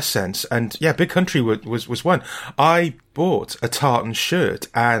my dress sense. And yeah, Big Country was one. I bought a tartan shirt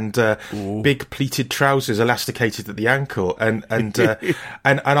and big pleated trousers elasticated at the ankle, and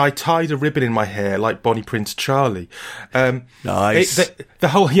I tied a ribbon in my hair like Bonnie Prince Charlie. Nice. The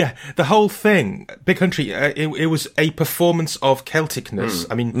whole thing, Big Country. It was a performance of Celticness.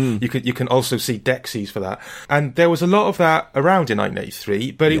 I mean, you can also see Dexys for that, and there was a lot of that around in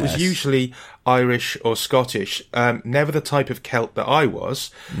 1983. But it was usually Irish or Scottish. Never the type of Celt that I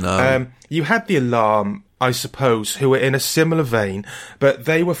was. No. You had the Alarm, I suppose, who were in a similar vein, but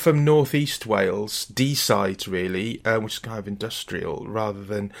they were from northeast Wales, D-sides really, which is kind of industrial rather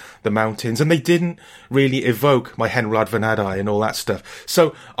than the mountains, and they didn't really evoke my Henwlad Van Adai and all that stuff.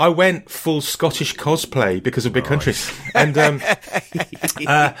 So I went full Scottish cosplay because of Big Country, and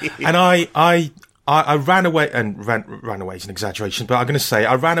I ran away, and ran away is an exaggeration, but I'm going to say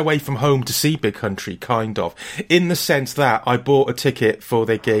I ran away from home to see Big Country, kind of, in the sense that I bought a ticket for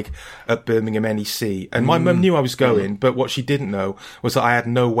their gig at Birmingham NEC, and my mum knew I was going, but what she didn't know was that I had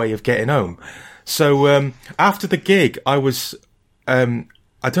no way of getting home. So after the gig, I was, I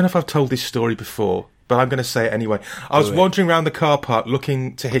don't know if I've told this story before, but I'm going to say it anyway. I was wandering around the car park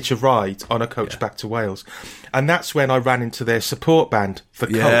looking to hitch a ride on a coach back to Wales, and that's when I ran into their support band, The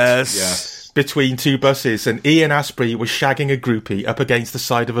Cult. Yes. Between two buses, and Ian Asprey was shagging a groupie up against the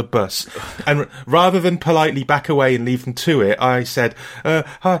side of a bus. And rather than politely back away and leave them to it, I said,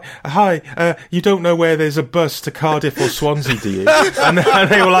 hi, you don't know where there's a bus to Cardiff or Swansea, do you? And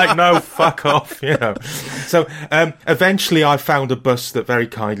they were like, no, fuck off, you know. So eventually I found a bus that very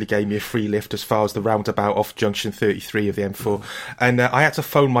kindly gave me a free lift as far as the roundabout off junction 33 of the M4. And I had to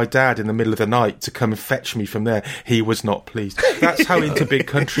phone my dad in the middle of the night to come and fetch me from there. He was not pleased. That's how into Big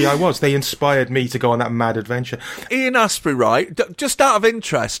Country I was. They inspired me to go on that mad adventure. Ian Asprey, right? Just out of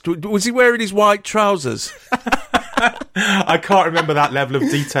interest, was he wearing his white trousers? I can't remember that level of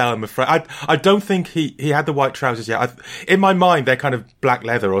detail, I'm afraid. I don't think he had the white trousers yet. In my mind, they're kind of black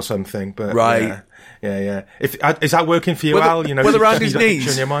leather or something. But right. Yeah. Is that working for you, Al? You know, were they around his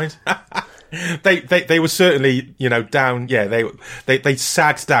knees? In your mind? They were certainly, you know, down. Yeah, they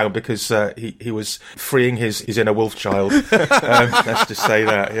sagged down because he was freeing his inner wolf child. Let's just say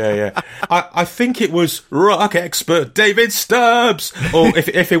that. Yeah. I think it was rock expert David Stubbs, or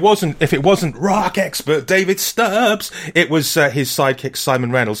if it wasn't rock expert David Stubbs, it was his sidekick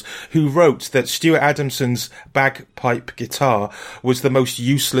Simon Reynolds, who wrote that Stuart Adamson's bagpipe guitar was the most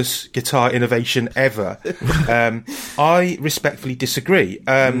useless guitar innovation ever. I respectfully disagree.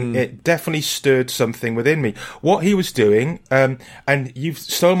 It definitely stirred something within me. What he was doing, and you've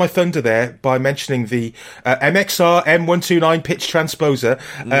stolen my thunder there by mentioning the MXR M129 pitch transposer,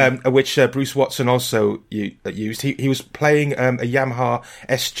 which Bruce Watson also used. He was playing a Yamaha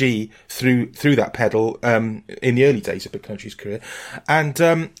SG through that pedal in the early days of Big Country's career,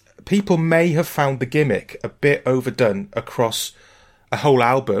 and people may have found the gimmick a bit overdone across a whole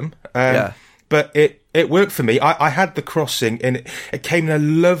album. But it worked for me. I had the crossing, and it came in a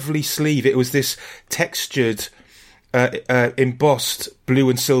lovely sleeve. It was this textured, embossed blue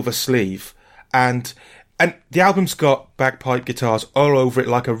and silver sleeve, and the album's got bagpipe guitars all over it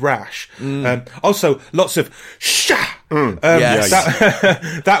like a rash. Also, lots of sha. Yes.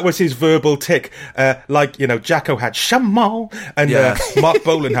 That was his verbal tick, like, you know, Jacko had shamal, and Mark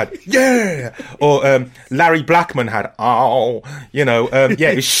Bolan had yeah, or Larry Blackman had oh, you know,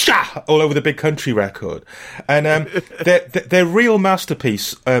 it was sha all over the Big Country record. And their real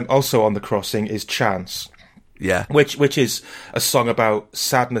masterpiece, also on the crossing, is Chance. Yeah, which is a song about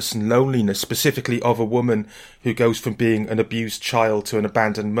sadness and loneliness, specifically of a woman who goes from being an abused child to an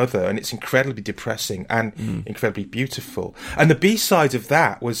abandoned mother, and it's incredibly depressing and incredibly beautiful. And the B-side of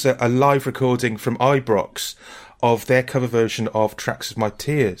that was a live recording from Ibrox of their cover version of Tracks of My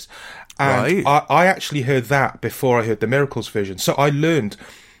Tears, and I actually heard that before I heard the Miracles version, so I learned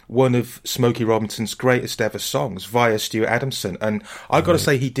one of Smokey Robinson's greatest ever songs via Stuart Adamson, and I've got to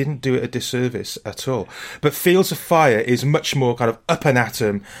say he didn't do it a disservice at all. But Fields of Fire is much more kind of up and at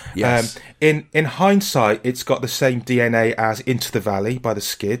 'em. Yes. In hindsight, it's got the same DNA as Into the Valley by the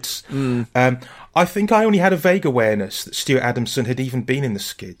Skids. I think I only had a vague awareness that Stuart Adamson had even been in the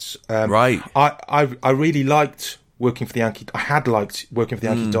Skids. Right. I really liked working for the Yankee. I had liked working for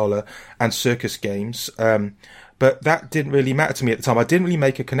the Yankee Dollar and Circus Games. But that didn't really matter to me at the time. I didn't really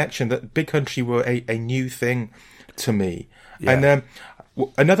make a connection that Big Country were a new thing to me. Yeah. And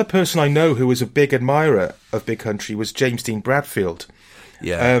another person I know who was a big admirer of Big Country was James Dean Bradfield.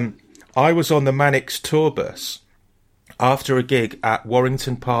 Yeah. I was on the Mannix tour bus after a gig at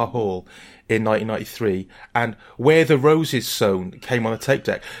Warrington Parr Hall in 1993, and Where the Roses Sown came on the tape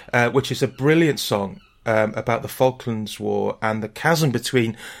deck, which is a brilliant song about the Falklands War and the chasm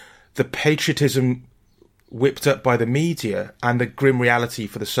between the patriotism whipped up by the media and the grim reality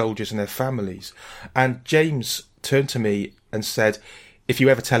for the soldiers and their families. And James turned to me and said, if you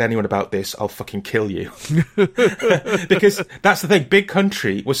ever tell anyone about this, I'll fucking kill you. Because that's the thing. Big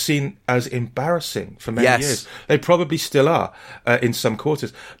Country was seen as embarrassing for many years. They probably still are in some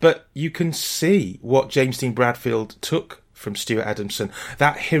quarters. But you can see what James Dean Bradfield took from Stuart Adamson,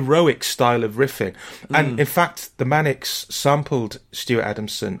 that heroic style of riffing. And in fact, the Mannix sampled Stuart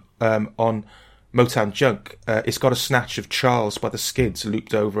Adamson on Motown Junk. It's got a snatch of Charles by the Skids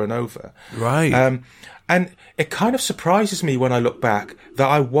looped over and over. Right. And it kind of surprises me when I look back that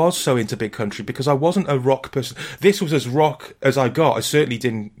I was so into Big Country, because I wasn't a rock person. This was as rock as I got. I certainly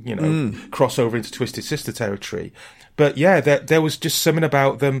didn't, cross over into Twisted Sister territory. But yeah, there was just something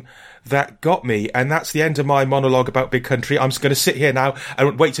about them that got me. And that's the end of my monologue about Big Country. I'm just going to sit here now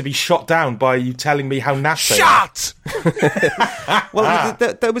and wait to be shot down by you telling me how naff they are. Well,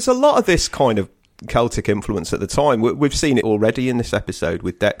 there was a lot of this kind of Celtic influence at the time. We've seen it already in this episode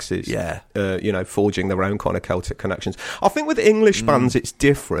with Dexys, forging their own kind of Celtic connections. I think with English bands it's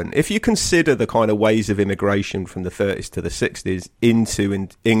different. If you consider the kind of ways of immigration from the 30s to the 60s into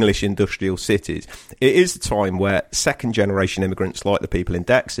English industrial cities, it is a time where second generation immigrants like the people in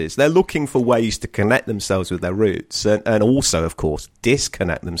Dexys, they're looking for ways to connect themselves with their roots and also, of course,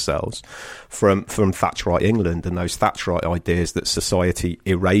 disconnect themselves from Thatcherite England and those Thatcherite ideas that society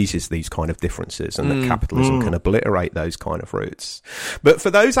erases these kind of differences and that capitalism can obliterate those kind of roots. But for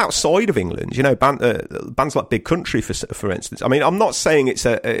those outside of England, bands like Big Country, for instance, I mean, I'm not saying it's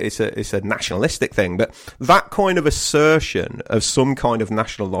a nationalistic thing, but that kind of assertion of some kind of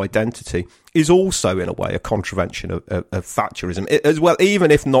national identity is also, in a way, a contravention of Thatcherism as well,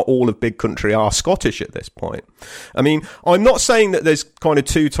 even if not all of Big Country are Scottish at this point. I mean, I'm not saying that there's kind of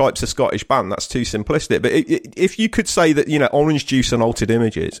two types of Scottish band, that's too simplistic, but if you could say that, Orange Juice and Altered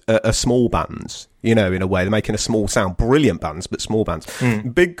Images are small bands, in a way, they're making a small sound, brilliant bands, but small bands.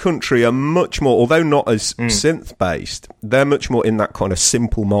 Big Country are much more, although not as synth-based, they're much more in that kind of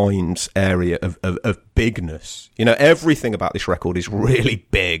Simple Minds area of bigness. Everything about this record is really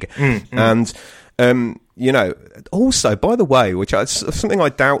big. And, also, by the way, which is something I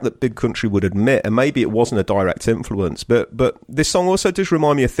doubt that Big Country would admit, and maybe it wasn't a direct influence, but this song also does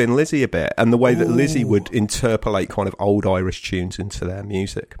remind me of Thin Lizzy a bit, and the way that Lizzy would interpolate kind of old Irish tunes into their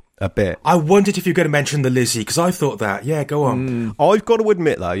music. A bit. I wondered if you were going to mention the Lizzy, because I thought that. Yeah, go on. I've got to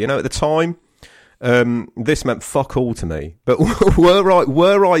admit, though, at the time, this meant fuck all to me. But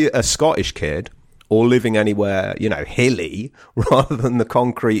were I a Scottish kid or living anywhere, hilly, rather than the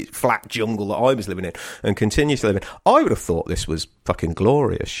concrete, flat jungle that I was living in and continue to live in, I would have thought this was fucking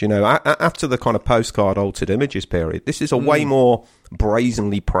glorious. After the kind of postcard Altered Images period, this is a way more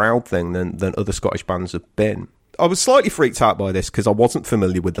brazenly proud thing than other Scottish bands have been. I was slightly freaked out by this because I wasn't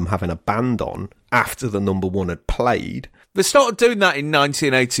familiar with them having a band on after the number one had played. They started doing that in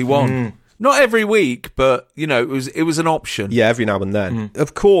 1981. Not every week, but, it was an option. Yeah, every now and then.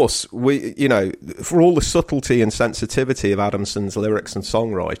 Of course, we, for all the subtlety and sensitivity of Adamson's lyrics and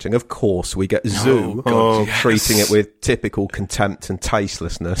songwriting, of course, we get Zoo treating it with typical contempt and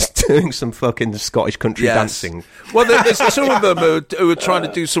tastelessness, doing some fucking Scottish country dancing. Well, there's some of them who are trying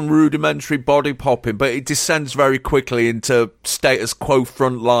to do some rudimentary body popping, but it descends very quickly into status quo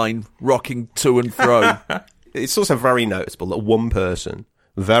frontline, rocking to and fro. It's also very noticeable that one person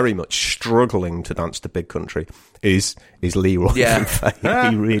very much struggling to dance to Big Country is Leroy from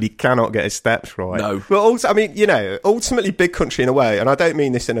Fame. He really cannot get his steps right. No. But also, I mean, ultimately Big Country in a way, and I don't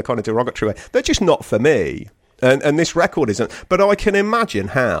mean this in a kind of derogatory way, they're just not for me. And this record isn't. But I can imagine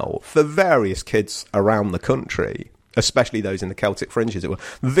how, for various kids around the country, especially those in the Celtic fringes,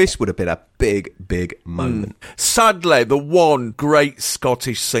 this would have been a big, big moment. Sadly, the one great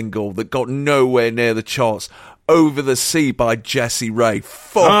Scottish single that got nowhere near the charts Over the Sea by Jessie Ray.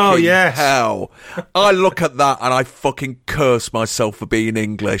 Fucking hell. I look at that and I fucking curse myself for being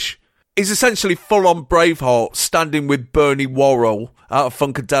English. He's essentially full-on Braveheart, standing with Bernie Worrell out of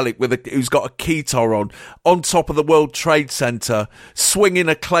Funkadelic who's got a keytar on top of the World Trade Centre, swinging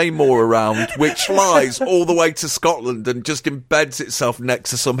a claymore around, which flies all the way to Scotland and just embeds itself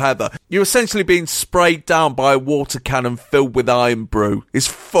next to some heather. You're essentially being sprayed down by a water cannon filled with iron brew. It's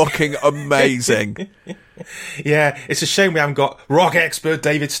fucking amazing. Yeah, it's a shame we haven't got rock expert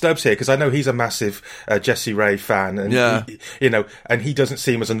David Stubbs here, because I know he's a massive Jessie Ray fan, and and he doesn't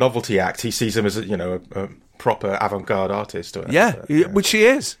see him as a novelty act. He sees him as a proper avant-garde artist. Which he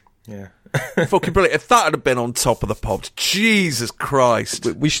is. Yeah. Fucking brilliant. If that had been on top of the pops, Jesus Christ.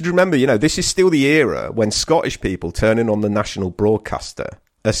 We should remember, this is still the era when Scottish people turning on the national broadcaster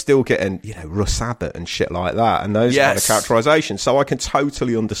are still getting, Russ Abbott and shit like that, and those kind of characterisations. So I can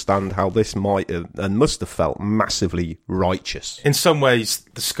totally understand how this might have and must have felt massively righteous. In some ways,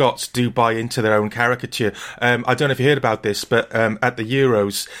 the Scots do buy into their own caricature. I don't know if you heard about this, but at the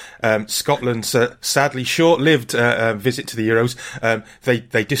Euros, Scotland's sadly short-lived visit to the Euros,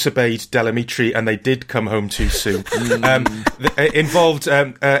 they disobeyed Delamitri and they did come home too soon. Involved,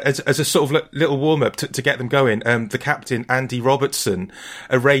 as a sort of little warm-up to get them going, the captain, Andy Robertson,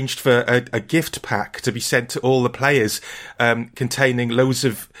 arranged for a gift pack to be sent to all the players, containing loads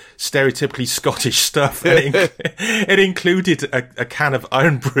of stereotypically Scottish stuff. It included a can of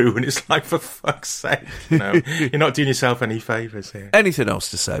iron brew, and it's like, for fuck's sake, you're not doing yourself any favours here. Anything else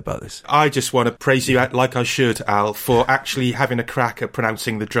to say about this? I just want to praise you, like I should, Al, for actually having a crack at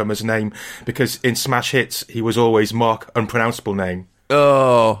pronouncing the drummer's name, because in Smash Hits he was always Mark Unpronounceable Name.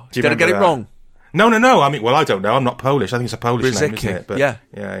 Oh, did I get it wrong? No. I mean, I don't know. I'm not Polish. I think it's a Polish name, isn't it? But yeah.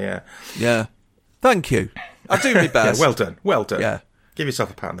 Thank you. I do my best. Well done. Yeah. Give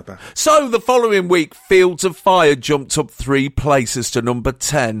yourself a pat on the back. So the following week, Fields of Fire jumped up 3 places to number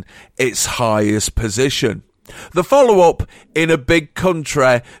 10, its highest position. The follow-up, In a Big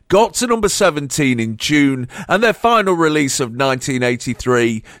Country, got to number 17 in June, and their final release of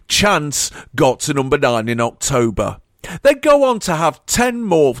 1983, Chance, got to number 9 in October. They go on to have 10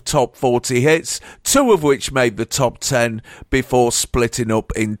 more top 40 hits, 2 of which made the top 10 before splitting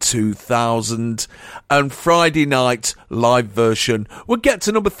up in 2000. And Friday Night live version would get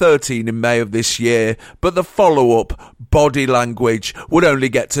to number 13 in May of this year, but the follow-up, Body Language, would only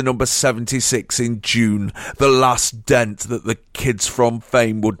get to number 76 in June, the last dent that the Kids from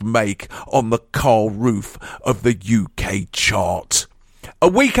Fame would make on the coral roof of the UK chart. A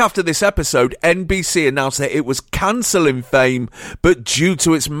week after this episode, NBC announced that it was cancelling Fame, but due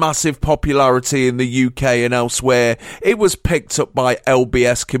to its massive popularity in the UK and elsewhere, it was picked up by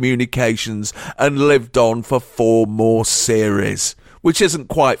LBS Communications and lived on for 4 more series, which isn't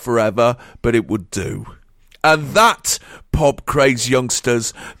quite forever, but it would do. And that, pop craze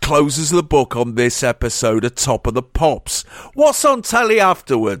youngsters, closes the book on this episode of Top of the Pops. What's on telly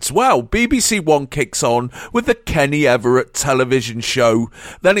afterwards? Well, BBC One kicks on with the Kenny Everett television show.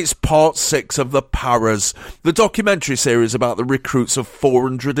 Then it's part 6 of The Paras, the documentary series about the recruits of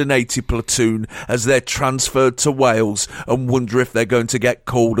 480 Platoon as they're transferred to Wales and wonder if they're going to get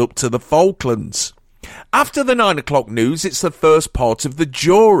called up to the Falklands. After the 9 o'clock news, it's the first part of The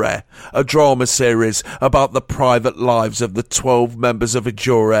Jury, a drama series about the private lives of the 12 members of a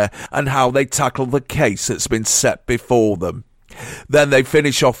jury and how they tackle the case that's been set before them. Then they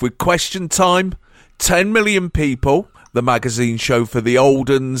finish off with Question Time, 10 Million People, the magazine show for the old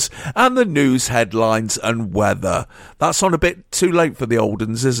uns, and the news headlines and weather. That's on a bit too late for the old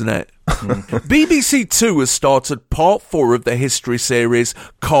uns, isn't it? BBC Two has started part 4 of the history series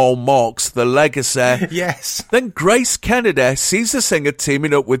Karl Marx, The Legacy. Yes. Then Grace Kennedy sees the singer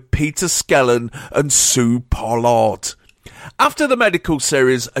teaming up with Peter Skellen and Sue Pollard. After the medical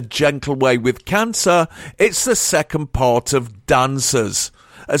series A Gentle Way with Cancer, it's the second part of Dancers,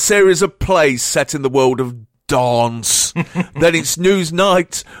 a series of plays set in the world of dance. Then it's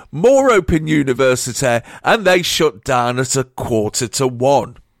Newsnight, more Open University, and they shut down at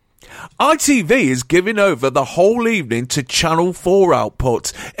 1:45. ITV is giving over the whole evening to Channel 4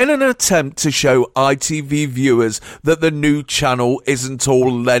 output in an attempt to show ITV viewers that the new channel isn't all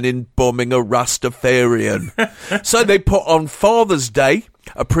Lenin bumming a Rastafarian. So they put on Father's Day,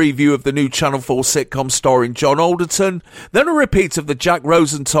 a preview of the new Channel 4 sitcom starring John Alderton, then a repeat of the Jack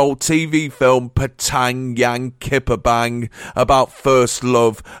Rosenthal TV film Patang Yang Kipper Bang about first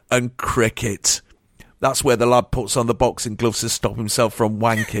love and cricket. That's where the lad puts on the boxing gloves to stop himself from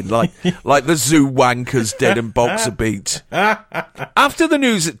wanking, like the zoo wankers did in Boxer Beat. After the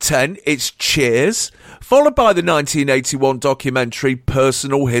news at 10, it's Cheers, followed by the 1981 documentary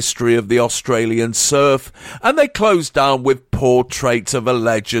Personal History of the Australian Surf, and they close down with Portrait of a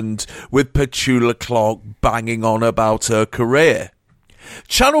Legend, with Petula Clark banging on about her career.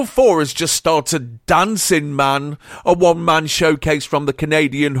 Channel 4 has just started Dancing Man, a one-man showcase from the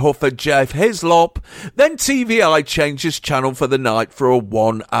Canadian huffer Jeff Hislop. Then TVI changes channel for the night for a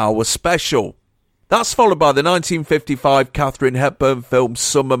 1-hour special. That's followed by the 1955 Katharine Hepburn film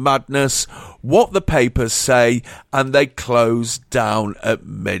Summer Madness, What the Papers Say, and they close down at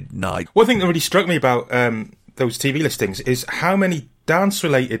midnight. One thing that really struck me about those TV listings is how many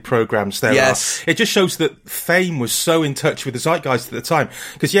dance-related programmes there are. It just shows that Fame was so in touch with the zeitgeist at the time.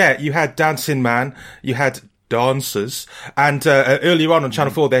 Because, you had Dancing Man, you had Dancers, and earlier on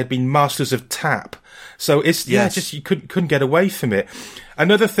Channel 4 there had been Masters of Tap. So it's just you couldn't get away from it.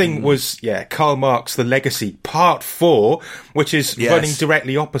 Another thing was Karl Marx, The Legacy, Part 4, which is running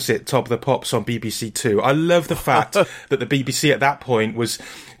directly opposite Top of the Pops on BBC Two. I love the fact that the BBC at that point was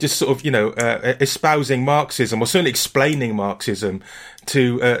just sort of espousing Marxism, or certainly explaining Marxism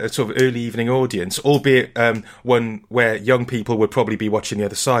to a sort of early evening audience, albeit one where young people would probably be watching the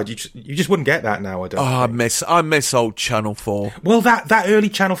other side. You just wouldn't get that now, I don't think. I miss old Channel 4. Well, that early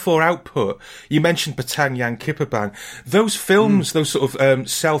Channel 4 output, you mentioned Patang Yang Kipabang, those films, those sort of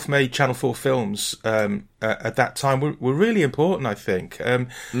self-made Channel 4 films at that time were really important, I think.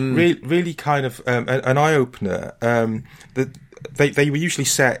 Really kind of an eye-opener. They were usually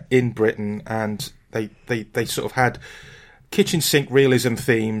set in Britain, and they sort of had kitchen sink realism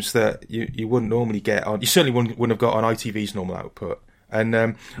themes that you wouldn't normally get on. You certainly wouldn't have got on ITV's normal output. And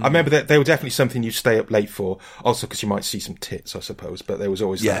I remember that they were definitely something you'd stay up late for, also because you might see some tits, I suppose. But there was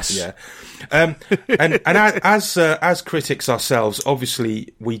always that. And as critics ourselves,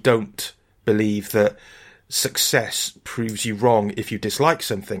 obviously we don't believe that success proves you wrong if you dislike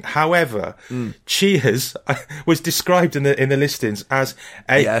something. However, Cheers was described in the listings as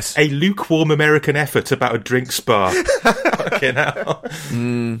a lukewarm American effort about a drink spa. Fucking hell.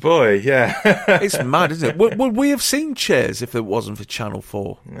 Boy, it's mad, isn't it? Would we have seen Cheers if it wasn't for Channel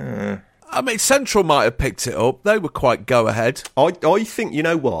 4? I mean, Central might have picked it up. They were quite go-ahead. I think, you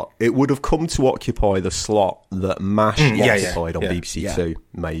know what? It would have come to occupy the slot that MASH occupied on BBC Two,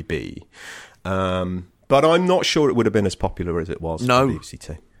 maybe. But I'm not sure it would have been as popular as it was on BBC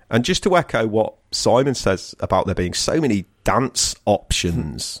Two. And just to echo what Simon says about there being so many dance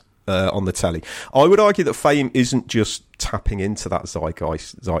options on the telly, I would argue that Fame isn't just tapping into that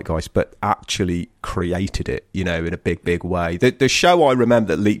zeitgeist, but actually created it, in a big, big way. The show I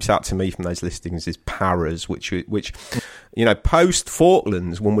remember that leaps out to me from those listings is Paras, which post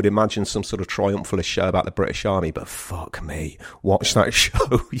Falklands, one would imagine some sort of triumphalist show about the British Army, but fuck me, watch that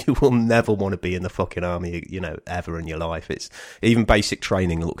show. You will never want to be in the fucking army, ever in your life. It's even basic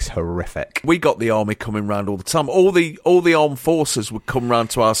training looks horrific. We got the army coming round all the time. All the armed forces would come round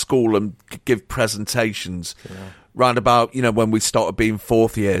to our school and give presentations. Round about, when we started being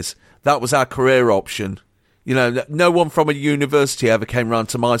fourth years. That was our career option. No one from a university ever came round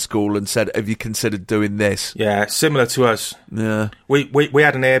to my school and said, have you considered doing this? Yeah, similar to us. Yeah. We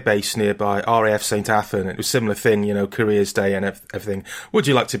had an air base nearby, RAF St Athan. It was a similar thing, careers day and everything. Would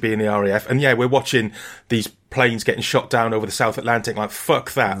you like to be in the RAF? And we're watching these planes getting shot down over the South Atlantic, like,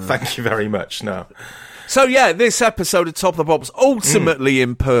 fuck that, thank you very much, no. So, this episode of Top of the Pops, ultimately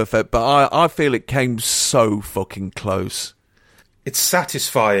imperfect, but I feel it came so fucking close. It's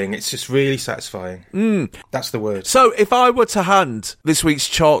satisfying. It's just really satisfying. That's the word. So, if I were to hand this week's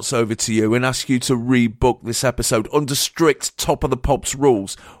charts over to you and ask you to rebook this episode under strict Top of the Pops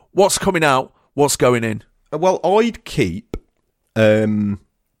rules, what's coming out? What's going in? Well, I'd keep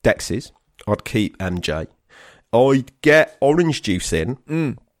Dexys. I'd keep MJ. I'd get Orange Juice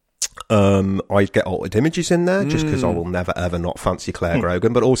in. I'd get Altered Images in there just because I will never ever not fancy Claire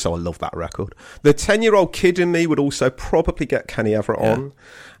Grogan, but also I love that record. The 10-year-old kid in me would also probably get Kenny Everett on,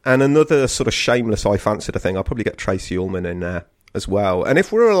 and another sort of shameless I fancied a thing, I'll probably get Tracy Ullman in there as well. And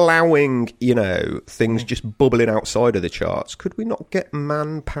if we're allowing, things just bubbling outside of the charts, could we not get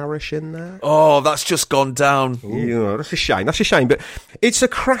Man Parish in there? Oh, that's just gone down. Yeah, that's a shame. But it's a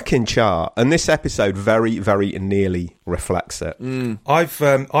cracking chart, and this episode very, very nearly reflects it. I've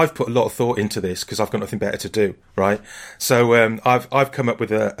put a lot of thought into this because I've got nothing better to do, right? So I've come up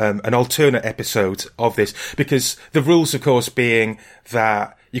with an alternate episode of this, because the rules, of course, being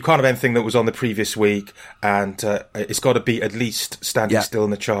that You can't have anything that was on the previous week, and it's got to be at least standing still in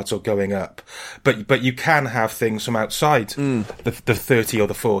the charts or going up. But you can have things from outside the 30 or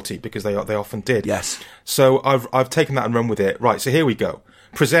the 40, because they often did. Yes. So I've taken that and run with it. Right, so here we go.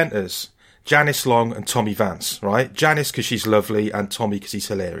 Presenters. Janice Long and Tommy Vance, right? Janice because she's lovely, and Tommy because he's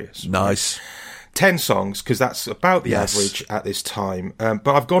hilarious. Nice. 10 songs, because that's about the average at this time. But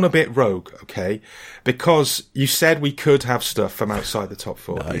I've gone a bit rogue, okay? Because you said we could have stuff from outside the top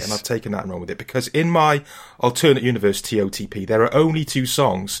 40, and I've taken that and run with it. Because in my alternate universe TOTP, there are only 2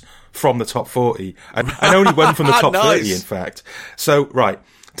 songs from the top 40, and only one from the top 30, in fact. So, right,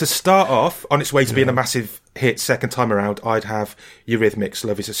 to start off, on its way to being a massive hit second time around, I'd have Eurythmics'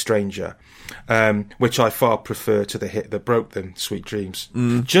 Love is a Stranger, which I far prefer to the hit that broke them, Sweet Dreams.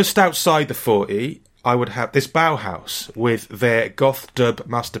 Just outside the 40, I would have this Bauhaus with their goth dub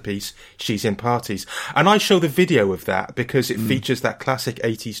masterpiece, She's in Parties. And I show the video of that because it features that classic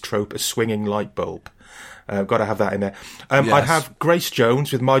 80s trope, a swinging light bulb. Got to have that in there. I'd have Grace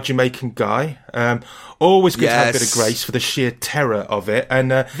Jones with My Jamaican Guy. Always good to have a bit of Grace for the sheer terror of it.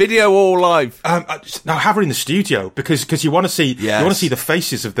 And video or live? Now have her in the studio because you want to see the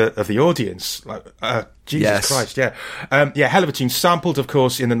faces of the audience. Like Jesus Christ, hell of a tune. Sampled, of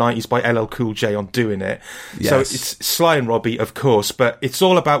course, in the 90s by LL Cool J on Doing It. Yes. So it's Sly and Robbie, of course, but it's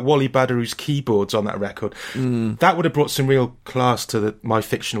all about Wally Badaru's keyboards on that record. That would have brought some real class to my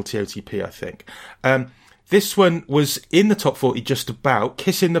fictional TOTP, I think. This one was in the top 40 just about.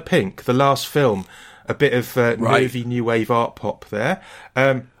 Kissing the Pink, the last film. A bit of nervy new wave art pop there.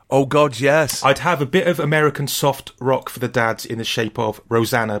 Oh, God, yes. I'd have a bit of American soft rock for the dads in the shape of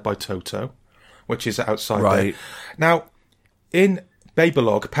Rosanna by Toto, which is outside there. Now, in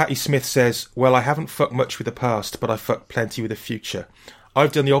Babylog, Patti Smith says, well, I haven't fucked much with the past, but I fucked plenty with the future.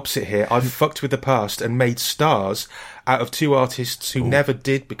 I've done the opposite here. I've fucked with the past and made stars out of 2 artists who never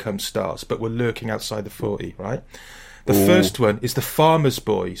did become stars, but were lurking outside the 40, right? The first one is the Farmers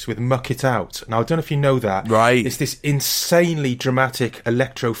Boys with Muck It Out. Now, I don't know if you know that. Right. It's this insanely dramatic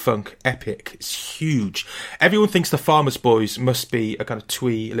electro-funk epic. It's huge. Everyone thinks the Farmers Boys must be a kind of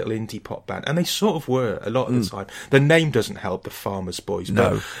twee little indie pop band, and they sort of were a lot of the time. The name doesn't help, the Farmers Boys.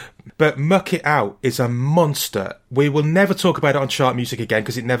 No. But Muck It Out is a monster. We will never talk about it on chart music again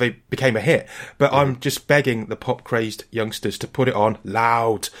because it never became a hit. But I'm just begging the pop-crazed youngsters to put it on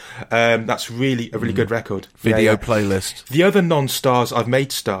loud. That's really a really good record. Video playlist. The other non-stars I've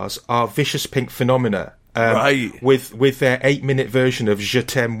made stars are Vicious Pink Phenomena. With their 8-minute version of Je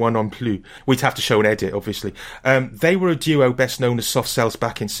t'aime moi non plus. We'd have to show an edit, obviously. They were a duo best known as Soft Cell's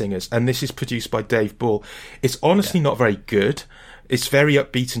backing singers, and this is produced by Dave Ball. It's honestly not very good. It's very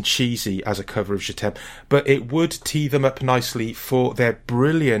upbeat and cheesy as a cover of Je t'aime, but it would tee them up nicely for their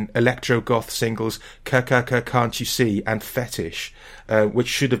brilliant electro-goth singles Can't You See and Fetish, which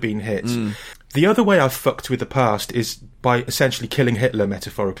should have been hits. The other way I've fucked with the past is by essentially killing Hitler,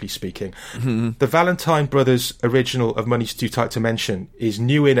 metaphorically speaking. The Valentine Brothers original of Money's Too Tight to Mention is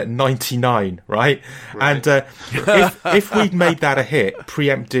new in at 99, right? And if we'd made that a hit,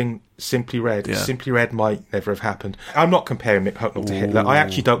 preempting Simply Red, Simply Red might never have happened. I'm not comparing Mick Hucknall to Hitler. I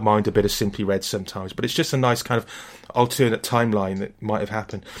actually don't mind a bit of Simply Red sometimes, but it's just a nice kind of alternate timeline that might have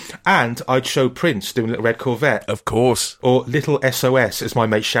happened. And I'd show Prince doing Little Red Corvette. Of course. Or Little SOS, as my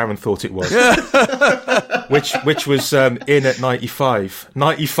mate Sharon thought it was. which was in at 95.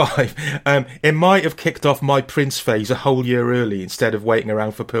 95. It might have kicked off my Prince phase a whole year early instead of waiting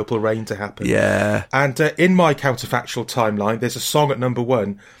around for Purple Rain to happen. Yeah. And in my counterfactual timeline, there's a song at number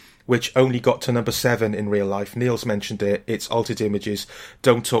 1 which only got to number 7 in real life. Neil's mentioned it. It's Altered Images,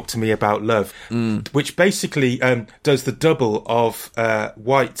 Don't Talk to Me About Love, which basically does the double of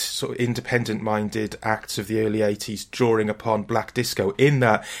white, sort of independent-minded acts of the early 80s drawing upon black disco, in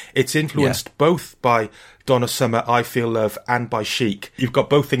that it's influenced both by Donna Summer, I Feel Love, and by Chic. You've got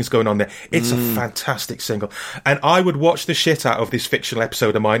both things going on there. It's a fantastic single. And I would watch the shit out of this fictional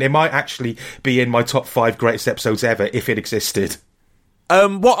episode of mine. It might actually be in my top 5 greatest episodes ever if it existed.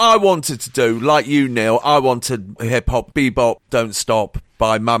 What I wanted to do, like you, Neil, I wanted hip-hop, bebop, Don't Stop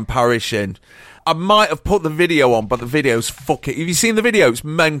by Man Parrish in. I might have put the video on, but the video's fucking... Have you seen the video? It's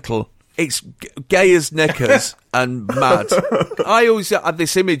mental. It's gay as knickers and mad. I always had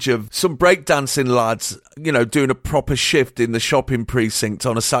this image of some breakdancing lads, you know, doing a proper shift in the shopping precinct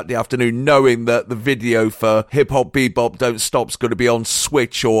on a Saturday afternoon, knowing that the video for Hip Hop Bebop Don't Stop's going to be on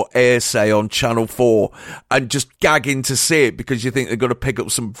Switch or Airsay on Channel 4, and just gagging to see it because you think they're going to pick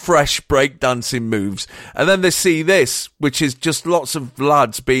up some fresh breakdancing moves. And then they see this, which is just lots of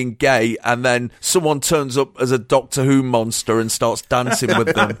lads being gay, and then someone turns up as a Doctor Who monster and starts dancing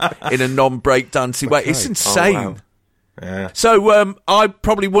with them in a non-breakdancing way. It's insane. Oh, wow. Yeah. So I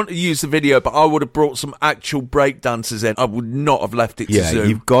probably wouldn't have used the video, but I would have brought some actual break dancers in. I would not have left it to Zoo.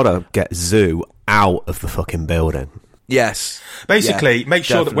 You've got to get Zoo out of the fucking building. Yes. Basically, make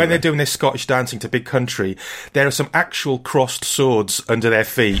sure definitely. that when they're doing this Scottish dancing to Big Country, there are some actual crossed swords under their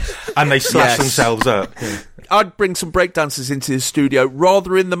feet, and they slash themselves up. I'd bring some breakdancers into the studio,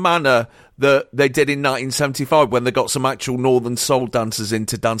 rather in the manner that they did in 1975 when they got some actual Northern Soul dancers in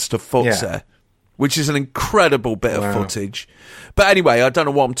to dance to Footsie, which is an incredible bit of footage. But anyway, I don't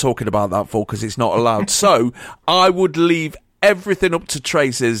know what I'm talking about that for because it's not allowed. So I would leave everything up to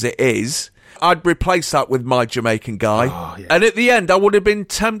Tracy as it is. I'd replace that with My Jamaican Guy. Oh, yeah. And at the end, I would have been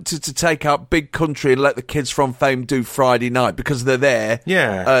tempted to take out Big Country and let the kids from Fame do Friday Night because they're there.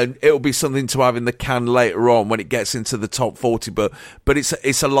 Yeah. And it'll be something to have in the can later on when it gets into the top 40. But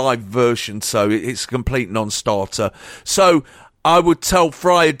it's a live version, so it's a complete non-starter. So I would tell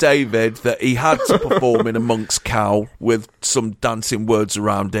Friar David that he had to perform in a monk's cowl with some dancing words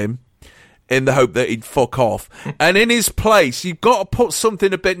around him, in the hope that he'd fuck off. And in his place, you've got to put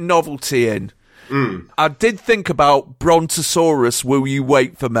something a bit novelty in. I did think about Brontosaurus, Will You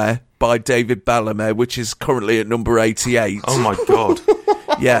Wait For Me, by David Bellamy, which is currently at number 88. Oh, my God.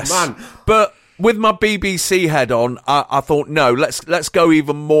 Yes. Man. But with my BBC head on, I thought, no, let's go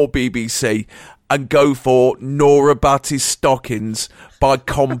even more BBC and go for Nora Batty's Stockings by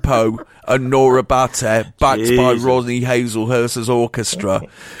Compo and Nora Batty, backed by Ronnie Hazelhurst's orchestra.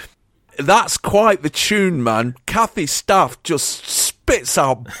 That's quite the tune, man. Kathy Staff just spits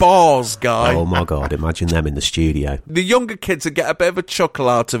out bars, guy. Oh, my God. Imagine them in the studio. The younger kids would get a bit of a chuckle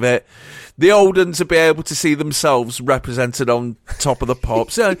out of it. The old ones would be able to see themselves represented on top of the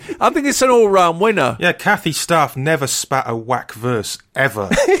pops. So I think it's an all-round winner. Yeah, Kathy Staff never spat a whack verse, ever.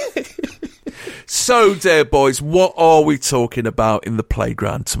 So, dear boys, what are we talking about in the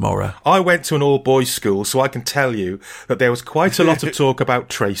playground tomorrow? I went to an all-boys school, so I can tell you that there was quite a lot of talk about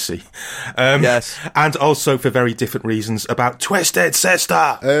Tracy. Yes. And also, for very different reasons, about Twisted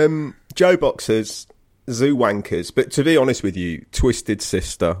Sister. Joe Boxers, Zoo Wankers. But to be honest with you, Twisted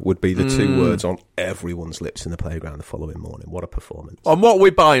Sister would be the two words on everyone's lips in the playground the following morning. What a performance. And what are we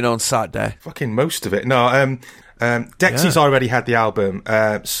buying on Saturday? Fucking most of it. No, Dexy's already had the album,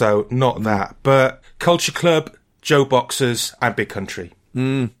 so not that. But Culture Club, Joe Boxers, and Big Country.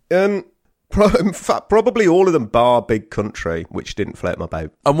 In fact, probably all of them bar Big Country, which didn't float my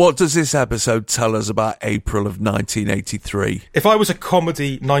boat. And what does this episode tell us about April of 1983? If I was a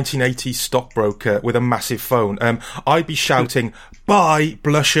comedy 1980s stockbroker with a massive phone, I'd be shouting, buy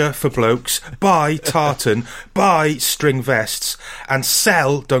Blusher for blokes, buy tartan, buy string vests, and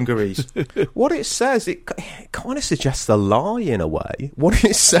sell dungarees. What it says, it kind of suggests a lie in a way. What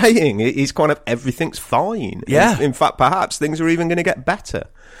it's saying is kind of everything's fine. Yeah. In fact, perhaps things are even going to get better.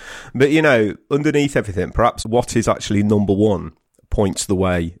 But, you know, underneath everything, perhaps what is actually number one points the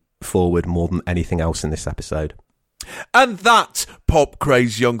way forward more than anything else in this episode. And that, pop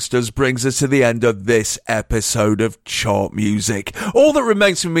craze youngsters, brings us to the end of this episode of Chart Music. All that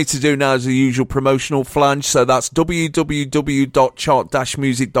remains for me to do now is the usual promotional flange, so that's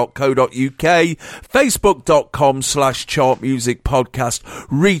www.chart-music.co.uk, facebook.com/chartmusicpodcast.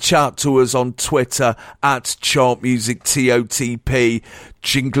 Reach out to us on Twitter at chartmusictotp.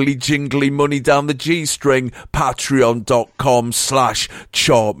 Jingly money down the G-string,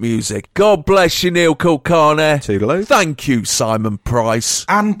 patreon.com/chartmusic. God bless you, Neil Kulkarni. Toodaloo. Thank you, Simon Price.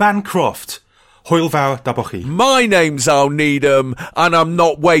 Anne Bancroft. Hwyl da bochi. My name's Al Needham, and I'm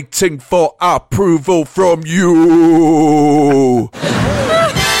not waiting for approval from you.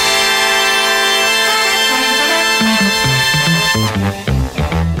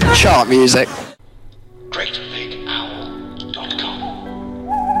 Chart Music.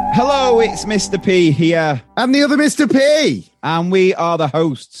 Hello, it's Mr. P here. And the other Mr. P. And we are the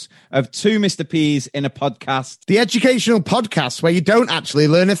hosts of Two Mr. P's in a Podcast. The educational podcast where you don't actually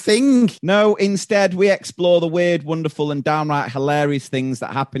learn a thing. No, instead we explore the weird, wonderful and downright hilarious things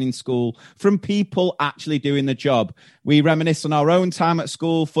that happen in school from people actually doing the job. We reminisce on our own time at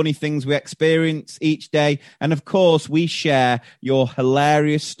school, funny things we experience each day. And of course, we share your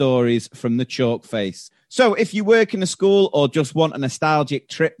hilarious stories from the chalk face. So if you work in a school or just want a nostalgic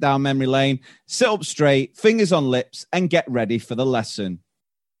trip down memory lane, sit up straight, fingers on lips, and get ready for the lesson.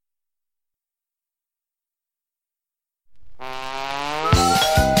 Nora!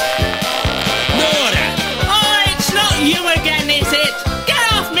 Oh, it's not you again, is it?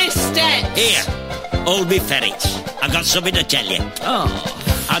 Get off me steps! Here, hold me ferrets. I've got something to tell you. Oh,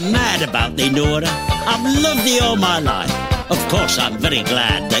 I'm mad about thee, Nora. I've loved thee all my life. Of course, I'm very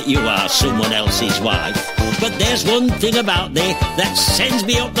glad that you are someone else's wife. But there's one thing about thee that sends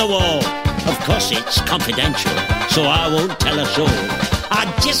me up the wall. Of course, it's confidential, so I won't tell us all. I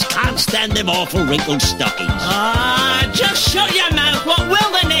just can't stand them awful wrinkled stockings. Just shut your mouth. What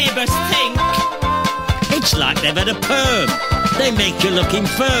will the neighbours think? It's like they've had a perm. They make you look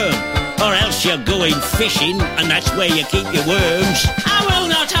infirm. Or else you're going fishing, and that's where you keep your worms. I will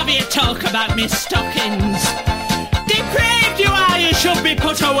not have you talk about me stockings. Depraved you are, you should be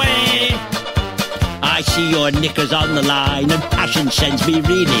put away. I see your knickers on the line, and passion sends me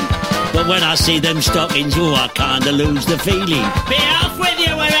reeling. But when I see them stockings, I kinda lose the feeling. Be off with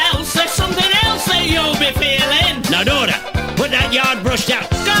you, or else there's something else that you'll be feeling. Now, Dora, put that yard brush down.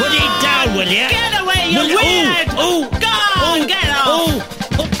 Put it down, will you? Get away, you weird! Go on, get off!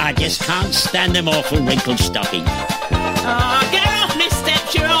 I just can't stand them awful wrinkled stockings. Get off me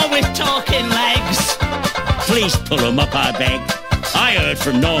steps, you're always talking legs. Please pull them up, I beg. I heard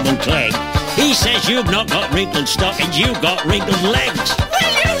from Norman Clegg. He says you've not got wrinkled stockings, you've got wrinkled legs.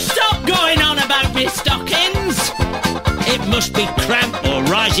 Will you stop going on about me stockings? It must be cramp or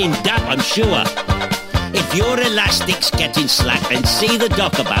rising damp, I'm sure. If your elastic's getting slack, then see the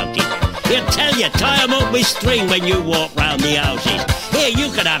doc about it. He'll tell you, tie 'em up with string when you walk round the houses. Here, you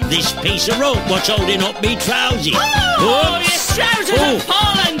can have this piece of rope what's holding up me trousers. Oh, your trousers have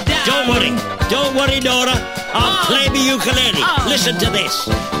fallen down. Don't worry, Dora. I'll play me ukulele. Listen to this.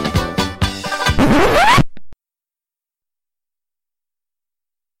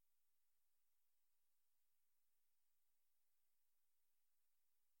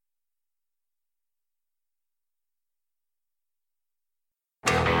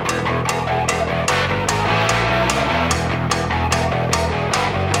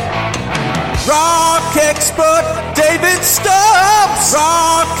 Rock expert David Stubbs!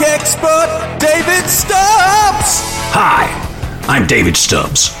 Rock expert David Stubbs! Hi, I'm David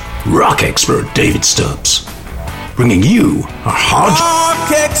Stubbs, rock expert David Stubbs, bringing you a hard...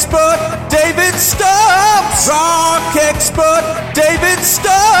 Rock expert David Stubbs! Rock expert David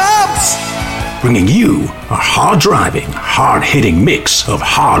Stubbs! Bringing you a hard-driving, hard-hitting mix of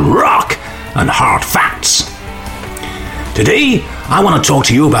hard rock and hard facts. Today, I want to talk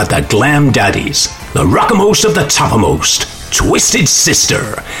to you about the Glam Daddies, the rockamost of the toppermost, Twisted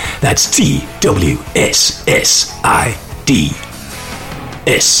Sister. That's TWSSID-STD.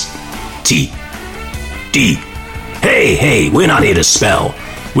 Hey, we're not here to spell.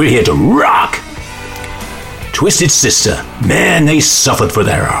 We're here to rock. Twisted Sister, man, they suffered for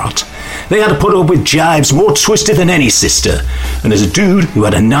their art. They had to put up with jives more twisted than any sister. And as a dude who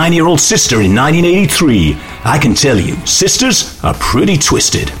had a 9-year-old sister in 1983, I can tell you, sisters are pretty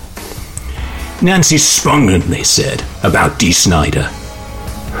twisted. Nancy Spungen, they said, about Dee Snider.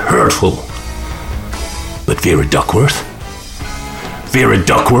 Hurtful. But Vera Duckworth? Vera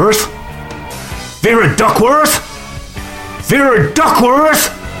Duckworth? Vera Duckworth? Vera Duckworth?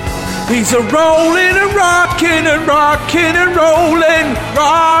 He's a rolling and rocking and rocking and rolling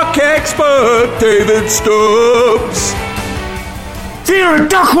rock expert David Stubbs. Vera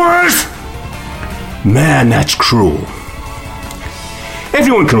Duckworth! Man, that's cruel.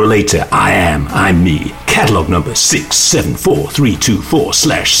 Everyone can relate to I'm Me. Catalog number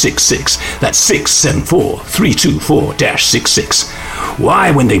 674324/66. That's 674324-66.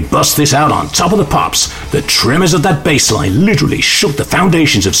 Why, when they bust this out on top of the pops, the tremors of that bass line literally shook the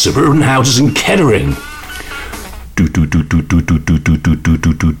foundations of suburban houses in Kettering.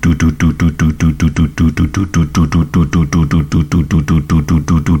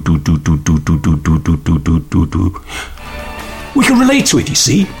 We can relate to it, you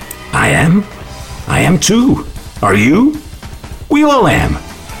see. I am too. Are you? We all am.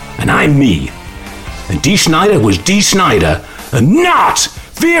 And I'm me. And Dee Snider was Dee Snider, and not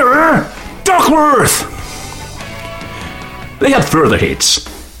Vera Duckworth. They had further hits.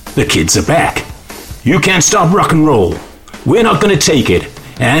 The Kids Are Back. You Can't Stop Rock and Roll. We're Not Gonna Take It.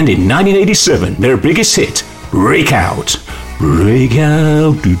 And in 1987, their biggest hit, Break Out. Break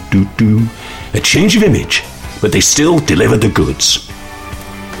out, do. A change of image, but they still delivered the goods.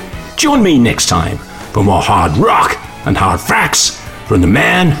 Join me next time for more hard rock and hard facts from the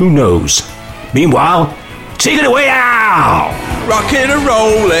man who knows. Meanwhile, take it away, Al! Rockin' and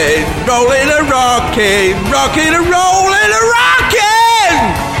rollin', rollin' and rockin', rockin' and rollin' and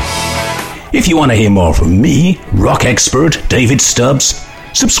rockin'! If you want to hear more from me, rock expert David Stubbs,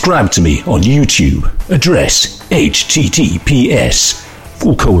 subscribe to me on YouTube. Address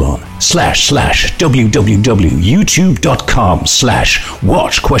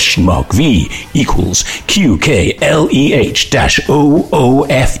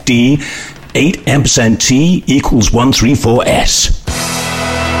 8%T = 134S.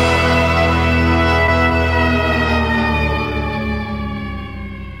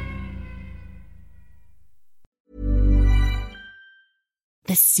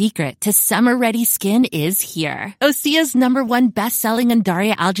 The secret to summer-ready skin is here. Osea's #1 best-selling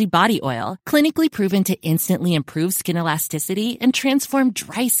Undaria Algae Body Oil, clinically proven to instantly improve skin elasticity and transform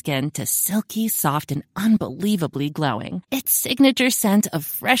dry skin to silky, soft, and unbelievably glowing. Its signature scent of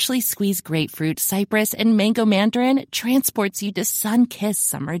freshly squeezed grapefruit, cypress, and mango mandarin transports you to sun-kissed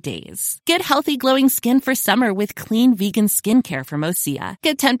summer days. Get healthy, glowing skin for summer with clean vegan skincare from Osea.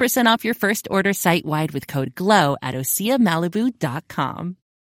 Get 10% off your first order site-wide with code GLOW at OseaMalibu.com.